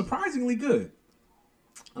surprisingly good.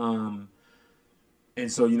 And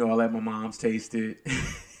so I let my mom's taste it,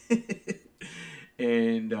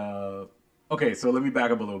 and okay, so let me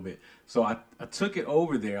back up a little bit. So I took it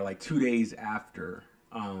over there like 2 days after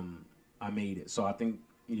I made it. So I think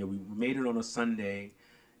we made it on a Sunday,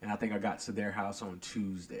 and I think I got to their house on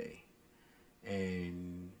Tuesday.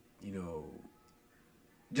 And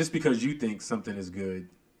just because you think something is good,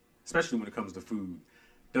 especially when it comes to food,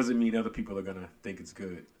 doesn't mean other people are gonna think it's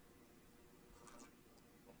good.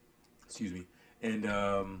 Excuse me. And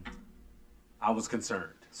I was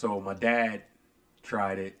concerned. So my dad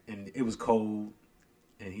tried it, and it was cold.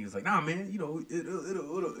 And he was like, "Nah, man, you'll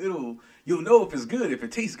know if it's good if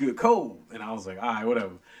it tastes good cold." And I was like, "All right,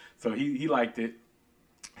 whatever." So he liked it.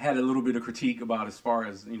 Had a little bit of critique about as far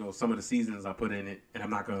as some of the seasonings I put in it, and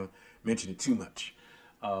I'm not gonna mention it too much.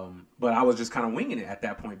 But I was just kind of winging it at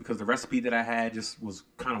that point because the recipe that I had just was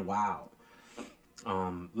kind of wild.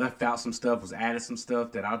 Left out some stuff, was adding some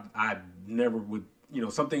stuff that I never would.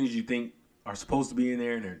 Some things you think are supposed to be in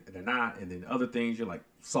there and they're not, and then other things you're like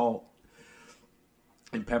salt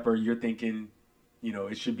and pepper. You're thinking,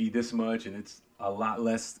 it should be this much, and it's a lot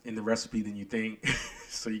less in the recipe than you think.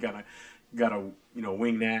 So you gotta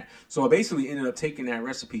wing that. So I basically ended up taking that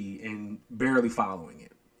recipe and barely following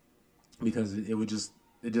it because it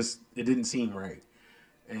didn't seem right.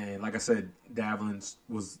 And like I said, Davelin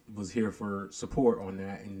was here for support on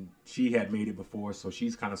that, and she had made it before, so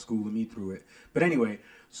she's kind of schooling me through it. But anyway,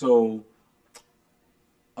 so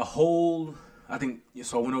I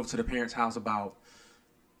went over to the parents' house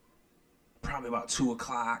probably about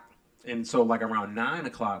 2:00. And so like around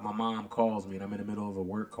 9:00, my mom calls me, and I'm in the middle of a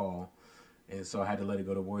work call. And so I had to let it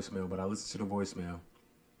go to voicemail, but I listened to the voicemail.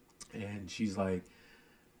 And she's like,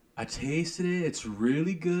 "I tasted it. It's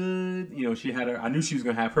really good." I knew she was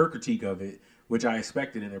going to have her critique of it, which I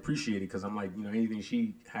expected and appreciated because I'm like, anything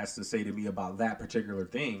she has to say to me about that particular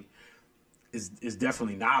thing is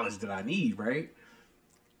definitely knowledge that I need, right?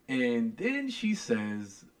 And then she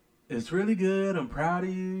says, "It's really good. I'm proud of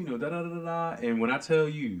you, da da da da da." And when I tell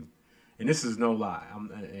you, and this is no lie,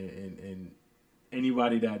 and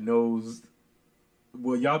anybody that knows,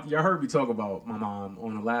 well, y'all heard me talk about my mom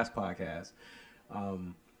on the last podcast.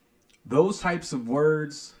 Those types of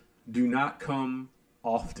words do not come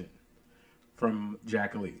often from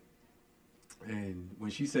Jacqueline. And when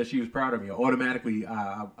she said she was proud of me, automatically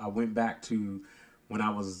I went back to when I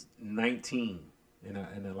was 19.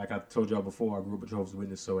 And like I told y'all before, I grew up a Jehovah's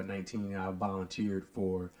Witness. So at 19, I volunteered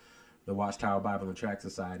for the Watchtower Bible and Tract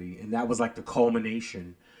Society. And that was like the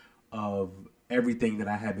culmination of everything that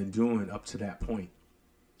I had been doing up to that point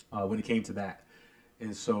when it came to that.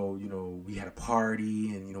 And so, we had a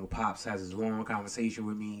party, and, Pops has this long conversation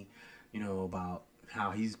with me, about how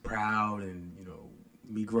he's proud. And,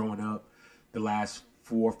 me growing up the last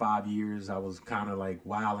 4 or 5 years, I was kind of like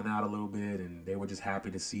wilding out a little bit, and they were just happy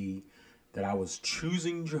to see that I was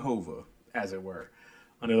choosing Jehovah, as it were,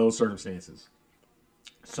 under those circumstances.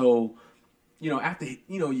 So, after,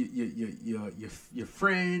 your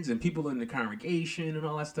friends and people in the congregation and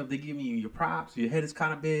all that stuff, they give you your props, your head is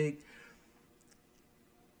kind of big.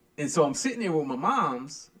 And so I'm sitting there with my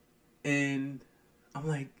mom's, and I'm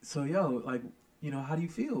like, "So, yo, like, how do you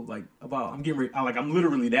feel? Like, about, I'm getting ready, I'm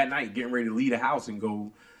literally that night getting ready to leave the house and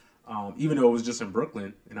go, even though it was just in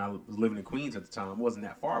Brooklyn, and I was living in Queens at the time, it wasn't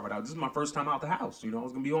that far, but this is my first time out the house. I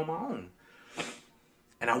was going to be on my own.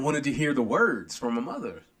 And I wanted to hear the words from my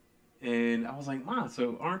mother. And I was like, "Mom,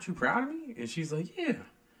 so aren't you proud of me?" And she's like, "Yeah,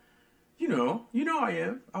 I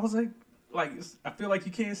am." I was like, I feel like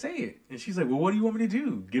you can't say it. And she's like, "Well, what do you want me to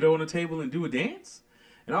do? Get on the table and do a dance?"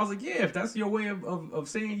 And I was like, "Yeah, if that's your way of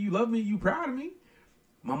saying you love me, you proud of me."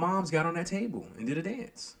 My mom's got on that table and did a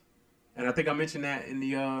dance. And I think I mentioned that in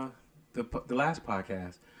the last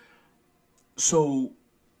podcast. So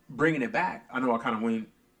bringing it back, I know I kind of went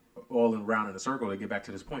all around in a circle to get back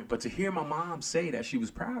to this point, but to hear my mom say that she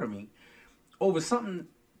was proud of me over something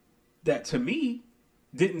that to me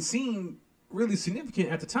didn't seem really significant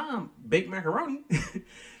at the time, baked macaroni,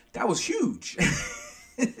 that was huge.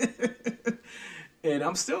 And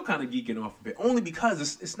I'm still kind of geeking off of it, only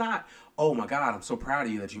because it's not, oh my God, I'm so proud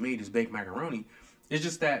of you that you made this baked macaroni. It's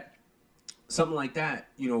just that something like that,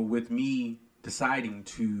 with me deciding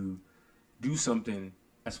to do something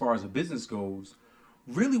as far as a business goes,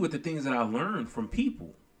 really with the things that I learned from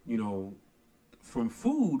people, from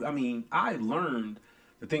food. I mean, I learned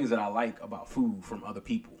the things that I like about food from other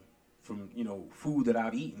people, from, food that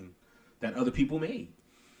I've eaten that other people made.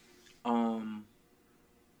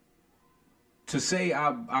 To say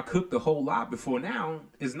I cooked a whole lot before now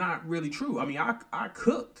is not really true. I mean, I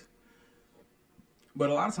cooked, but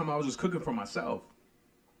a lot of time I was just cooking for myself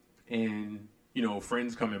and,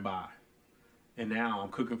 friends coming by. And now I'm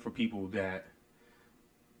cooking for people that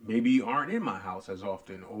maybe aren't in my house as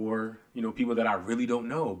often, or, people that I really don't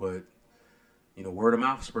know, but, word of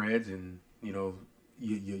mouth spreads, and,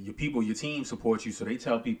 your people, your team supports you. So they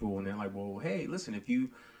tell people, and they're like, well, hey, listen, if you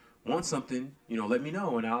want something, let me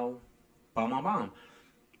know and I'll buy my mom.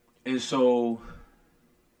 And so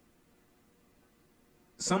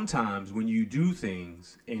sometimes when you do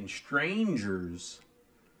things and strangers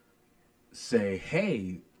say,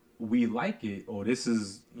 hey, we like it, or this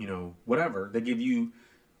is, whatever, they give you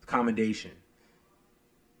commendation.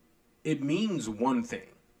 It means one thing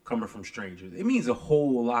coming from strangers. It means a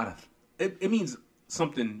whole lot of, it means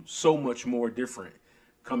something so much more different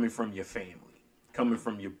coming from your family, coming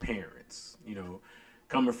from your parents,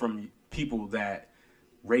 coming from people that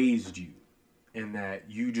raised you and that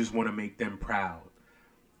you just want to make them proud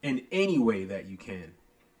in any way that you can.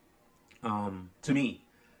 To me,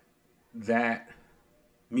 that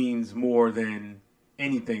means more than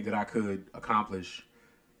anything that I could accomplish,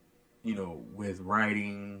 with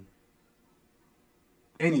writing,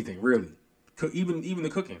 anything really. Even the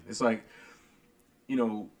cooking. It's like,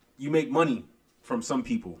 you make money from some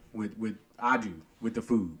people with I do with the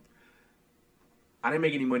food. I didn't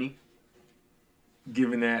make any money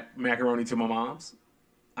giving that macaroni to my mom's.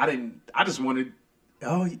 I just wanted,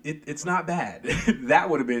 it's not bad. That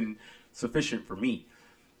would have been sufficient for me.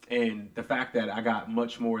 And the fact that I got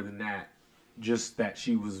much more than that, just that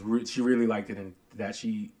she really liked it and that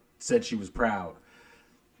she said she was proud,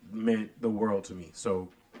 meant the world to me. So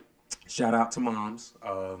shout out to moms.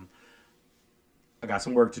 I got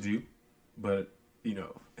some work to do, but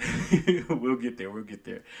we'll get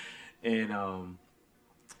there. And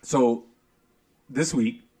so this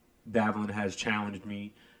week, Davlin has challenged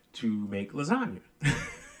me to make lasagna.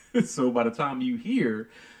 So by the time you hear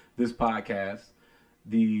this podcast,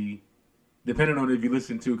 depending on if you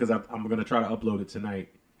listen to, because I'm going to try to upload it tonight,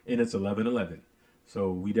 and it's 11:11.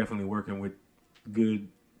 So we definitely working with good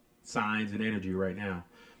signs and energy right now.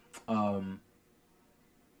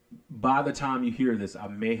 By the time you hear this, I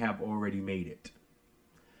may have already made it.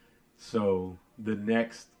 So the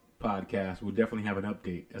next podcast will definitely have an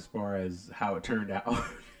update as far as how it turned out.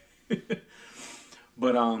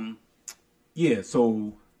 But yeah,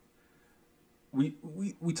 so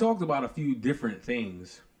we talked about a few different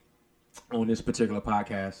things on this particular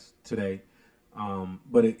podcast today,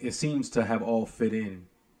 but it seems to have all fit in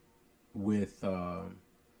with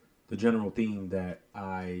the general theme that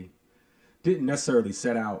I didn't necessarily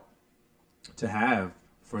set out to have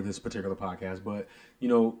for this particular podcast, but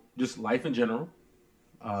just life in general,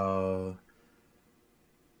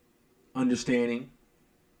 understanding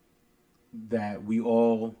that we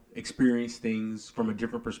all experience things from a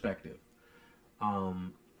different perspective,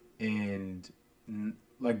 and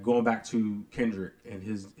like going back to Kendrick and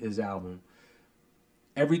his album,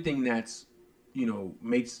 everything that's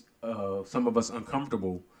makes some of us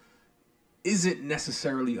uncomfortable isn't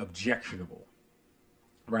necessarily objectionable,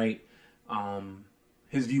 right?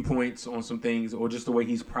 His viewpoints on some things, or just the way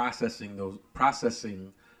he's processing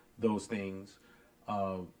those things,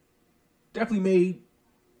 definitely made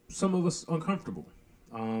some of us uncomfortable.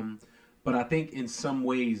 But I think in some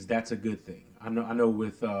ways that's a good thing. I know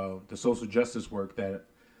with the social justice work that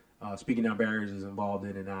Speaking Down Barriers is involved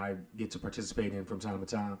in, and I get to participate in from time to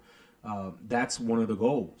time. That's one of the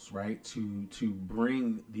goals, right? To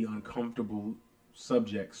bring the uncomfortable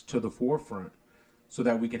subjects to the forefront so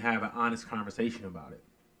that we can have an honest conversation about it.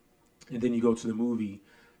 And then you go to the movie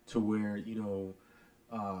to where,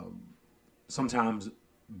 sometimes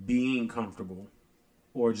being comfortable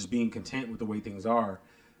or just being content with the way things are,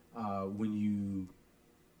 when you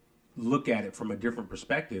look at it from a different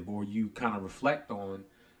perspective, or you kind of reflect on,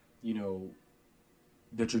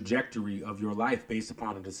 the trajectory of your life based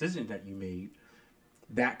upon a decision that you made,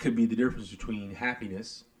 that could be the difference between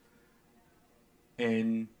happiness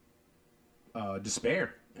and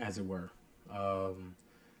despair, as it were. And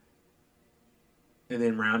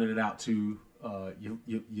then rounding it out to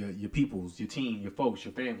your peoples, your team, your folks,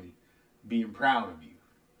 your family, being proud of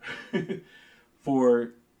you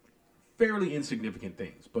for fairly insignificant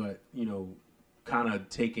things, but kind of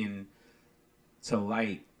taking to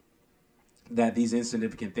light that these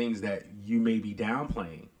insignificant things that you may be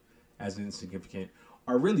downplaying as insignificant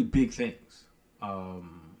are really big things,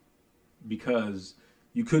 because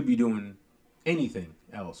you could be doing anything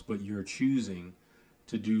else, but you're choosing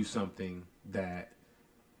to do something that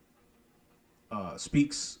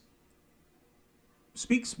speaks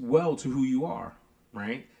well to who you are,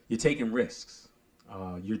 right? You're taking risks.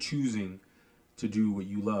 You're choosing to do what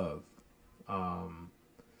you love,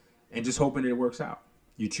 and just hoping it works out.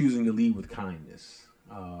 You're choosing to lead with kindness.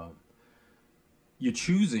 You're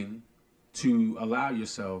choosing to allow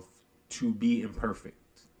yourself to be imperfect,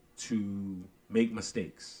 to make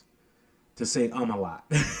mistakes, to say a lot.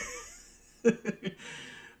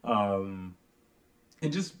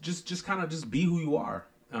 And just kind of just be who you are,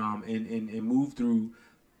 and move through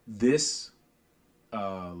this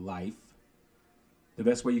life the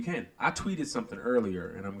best way you can. I tweeted something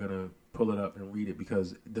earlier, and I'm going to pull it up and read it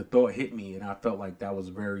because the thought hit me, and I felt like that was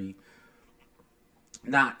very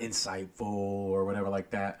not insightful or whatever like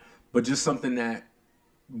that, but just something that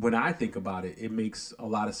when I think about it, it makes a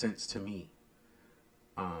lot of sense to me.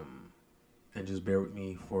 And just bear with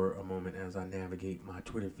me for a moment as I navigate my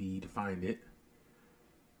Twitter feed to find it.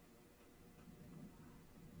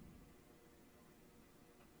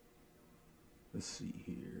 Let's see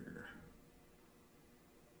here.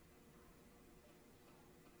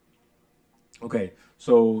 Okay,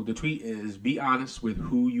 so the tweet is, be honest with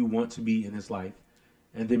who you want to be in this life,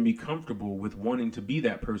 and then be comfortable with wanting to be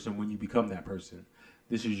that person when you become that person.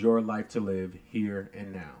 This is your life to live here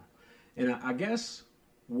and now. And I guess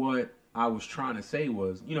what I was trying to say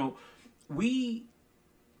was, the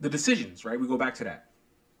decisions, right? We go back to that.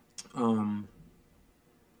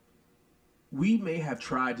 We may have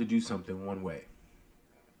tried to do something one way,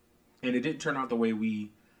 and it didn't turn out the way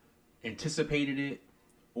we anticipated it,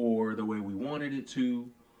 or the way we wanted it to,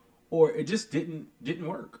 or it just didn't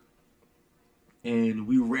work. And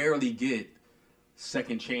we rarely get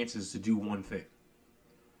second chances to do one thing.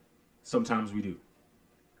 Sometimes we do.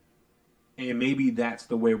 And maybe that's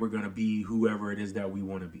the way we're going to be whoever it is that we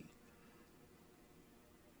want to be.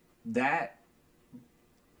 That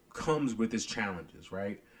comes with its challenges,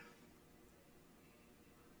 right?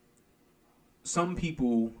 Some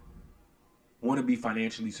people want to be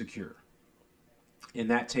financially secure. And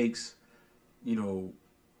that takes,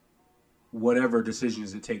 whatever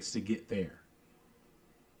decisions it takes to get there.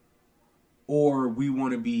 Or we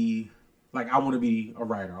want to be, like, I want to be a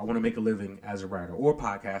writer. I want to make a living as a writer or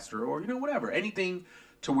podcaster or, whatever. Anything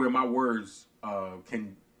to where my words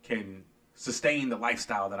can sustain the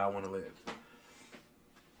lifestyle that I want to live.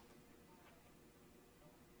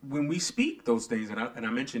 When we speak those things, and I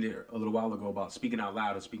mentioned it a little while ago about speaking out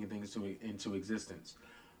loud and speaking things into existence,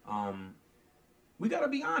 we got to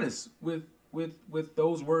be honest with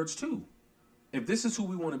those words too. If this is who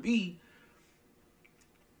we want to be,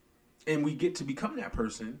 and we get to become that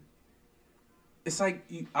person, it's like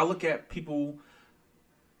I look at people,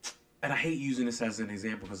 and I hate using this as an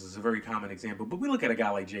example because it's a very common example, but we look at a guy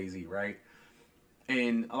like Jay-Z, right?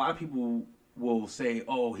 And a lot of people will say,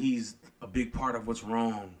 oh, he's a big part of what's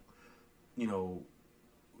wrong.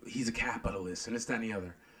 He's a capitalist and this, that, and the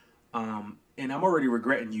other. And I'm already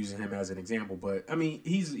regretting using him as an example, but I mean,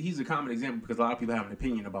 he's a common example because a lot of people have an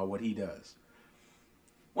opinion about what he does.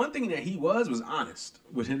 One thing that he was honest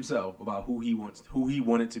with himself about who he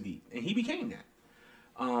wanted to be, and he became that.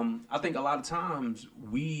 I think a lot of times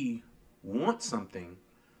we want something,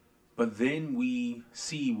 but then we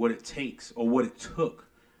see what it takes or what it took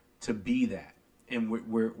to be that, and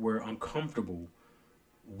we're uncomfortable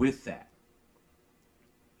with that,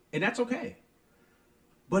 and that's okay.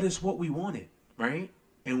 But it's what we wanted, right?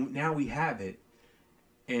 And now we have it,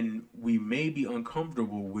 and we may be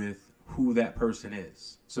uncomfortable with who that person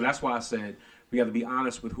is. So that's why I said we got to be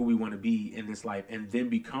honest with who we want to be in this life, and then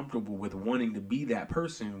be comfortable with wanting to be that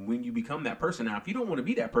person when you become that person. Now, if you don't want to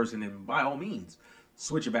be that person, then by all means,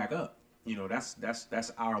 switch it back up.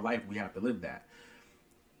 That's our life. We have to live that.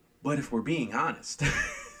 But if we're being honest,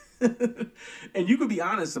 and you could be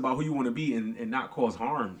honest about who you want to be and not cause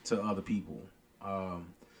harm to other people,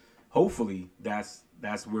 hopefully that's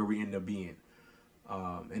where we end up being.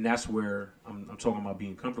 And that's where I'm talking about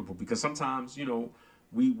being comfortable, because sometimes,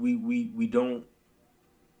 we don't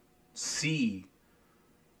see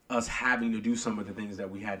us having to do some of the things that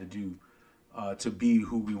we had to do to be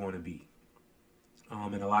who we want to be.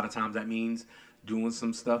 And a lot of times that means doing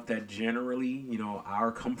some stuff that generally,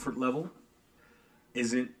 our comfort level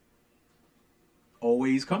isn't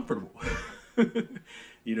always comfortable.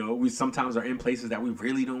 We sometimes are in places that we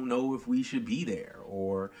really don't know if we should be there,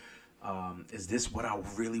 or is this what I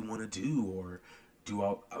really want to do, or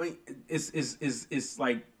it's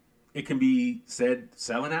like it can be said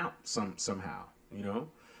selling out somehow.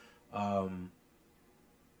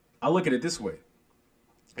 I look at it this way: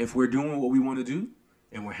 if we're doing what we want to do,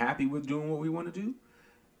 and we're happy with doing what we want to do,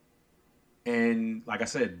 and like I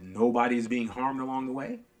said, nobody is being harmed along the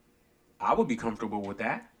way, I would be comfortable with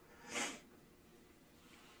that.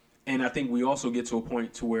 And I think we also get to a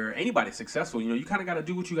point to where anybody's successful. You kind of got to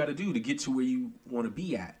do what you got to do to get to where you want to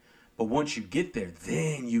be at. But once you get there,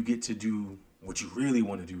 then you get to do what you really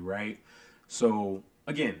want to do, right? So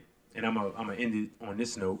again, and I'm gonna end it on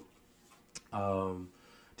this note.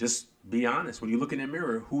 Just be honest. When you look in that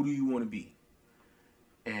mirror, who do you want to be?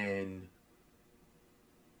 And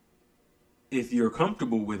if you're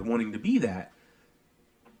comfortable with wanting to be that,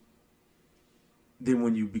 then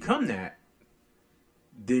when you become that,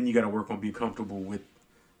 then you got to work on being comfortable with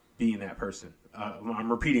being that person.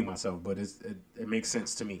 I'm repeating myself, but it makes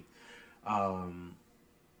sense to me.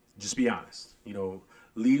 Just be honest.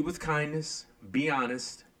 Lead with kindness. Be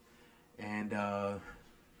honest, and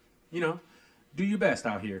do your best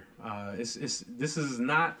out here. This is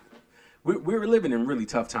not. We're living in really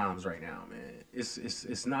tough times right now, man.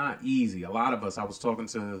 It's not easy. A lot of us. I was talking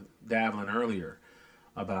to Davlin earlier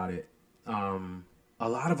about it. A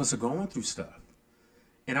lot of us are going through stuff.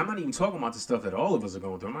 And I'm not even talking about the stuff that all of us are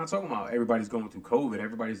going through. I'm not talking about everybody's going through COVID.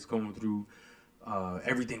 Everybody's going through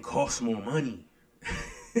everything costs more money.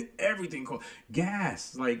 Everything costs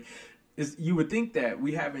gas. Like, you would think that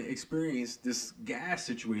we haven't experienced this gas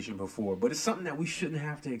situation before, but it's something that we shouldn't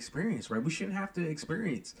have to experience, right? We shouldn't have to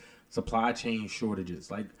experience supply chain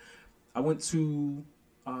shortages. Like, I went to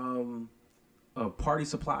a party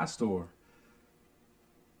supply store,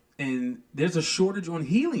 and there's a shortage on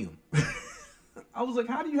helium. I was like,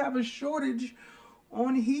 how do you have a shortage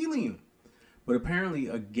on helium? But apparently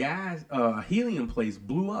a helium place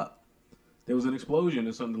blew up. There was an explosion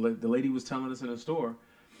or something. The lady was telling us in the store.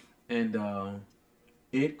 And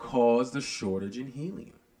it caused a shortage in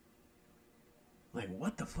helium. Like,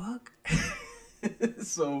 what the fuck?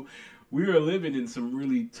 So we are living in some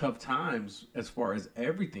really tough times as far as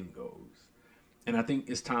everything goes. And I think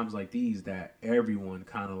it's times like these that everyone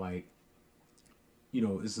kind of like,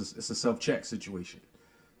 it's a self-check situation.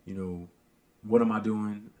 What am I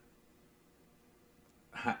doing?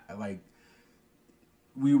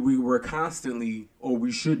 We're constantly, or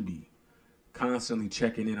we should be, constantly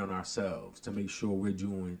checking in on ourselves to make sure we're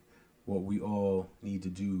doing what we all need to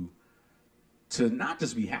do to not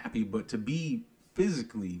just be happy, but to be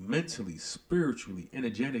physically, mentally, spiritually,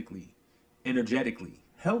 energetically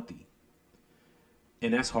healthy.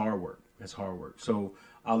 And that's hard work. So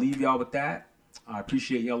I'll leave y'all with that. I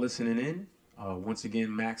appreciate y'all listening in. Once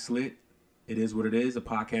again, Max Lit. It is what it is. A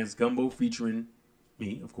podcast gumbo featuring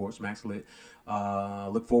me, of course, Max Lit.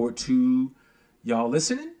 Look forward to y'all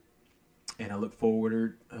listening. And I look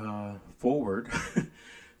forward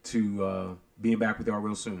to being back with y'all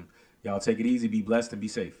real soon. Y'all take it easy, be blessed, and be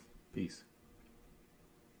safe. Peace.